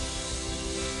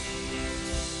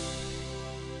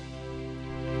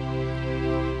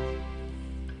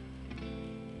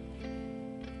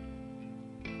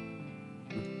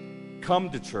 Come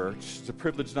to church. It's a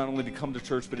privilege not only to come to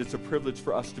church, but it's a privilege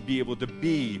for us to be able to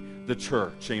be the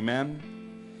church. Amen?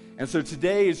 And so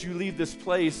today, as you leave this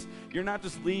place, you're not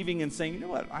just leaving and saying, you know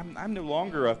what, I'm no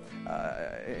longer a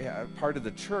part of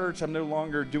the church. I'm no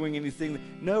longer doing anything.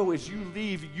 No, as you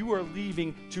leave, you are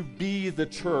leaving to be the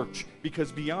church,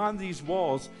 because beyond these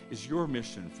walls is your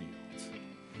mission field.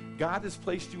 God has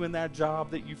placed you in that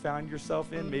job that you found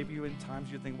yourself in. Maybe in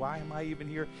times you think, why am I even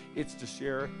here? It's to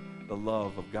share the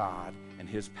love of God and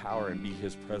His power and be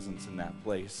His presence in that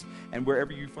place. And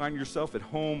wherever you find yourself, at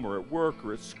home or at work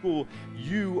or at school,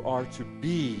 you are to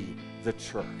be the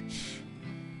church.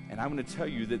 And I'm going to tell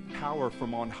you that power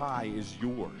from on high is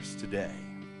yours today.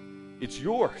 It's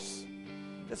yours.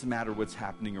 It doesn't matter what's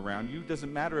happening around you. It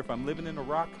doesn't matter if I'm living in a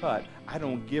rock hut. I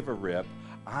don't give a rip.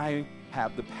 I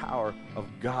have the power of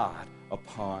God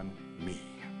upon me.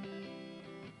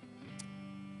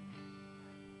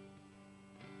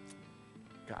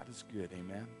 God is good,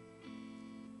 amen.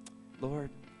 Lord,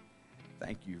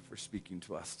 thank you for speaking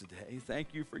to us today.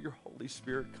 Thank you for your Holy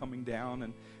Spirit coming down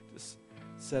and just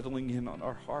settling in on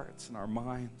our hearts and our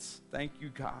minds. Thank you,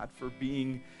 God, for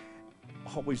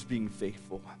always being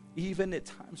faithful. Even at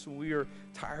times when we are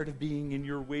tired of being in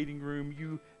your waiting room,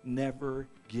 you never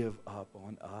give up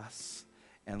on us.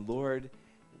 And Lord,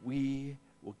 we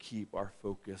will keep our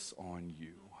focus on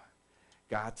you.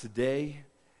 God, today,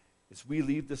 as we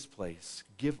leave this place,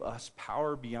 give us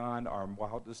power beyond our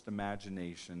wildest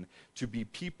imagination to be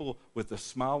people with a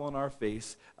smile on our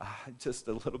face, just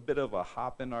a little bit of a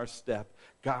hop in our step.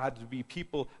 God, to be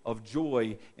people of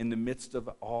joy in the midst of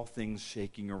all things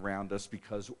shaking around us,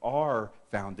 because our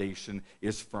foundation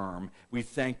is firm. We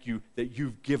thank you that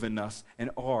you've given us and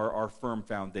are our firm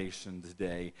foundation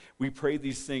today. We pray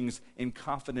these things in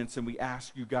confidence, and we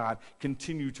ask you, God,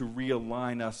 continue to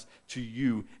realign us to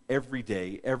you every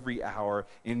day, every hour,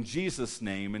 in Jesus'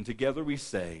 name. And together we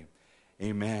say,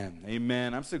 amen.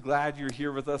 Amen. I'm so glad you're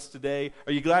here with us today.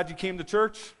 Are you glad you came to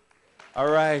church? All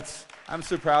right. I'm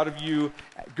so proud of you.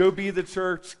 Go be the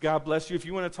church. God bless you. If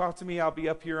you want to talk to me, I'll be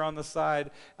up here on the side.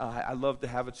 I love to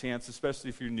have a chance, especially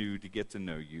if you're new, to get to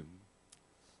know you.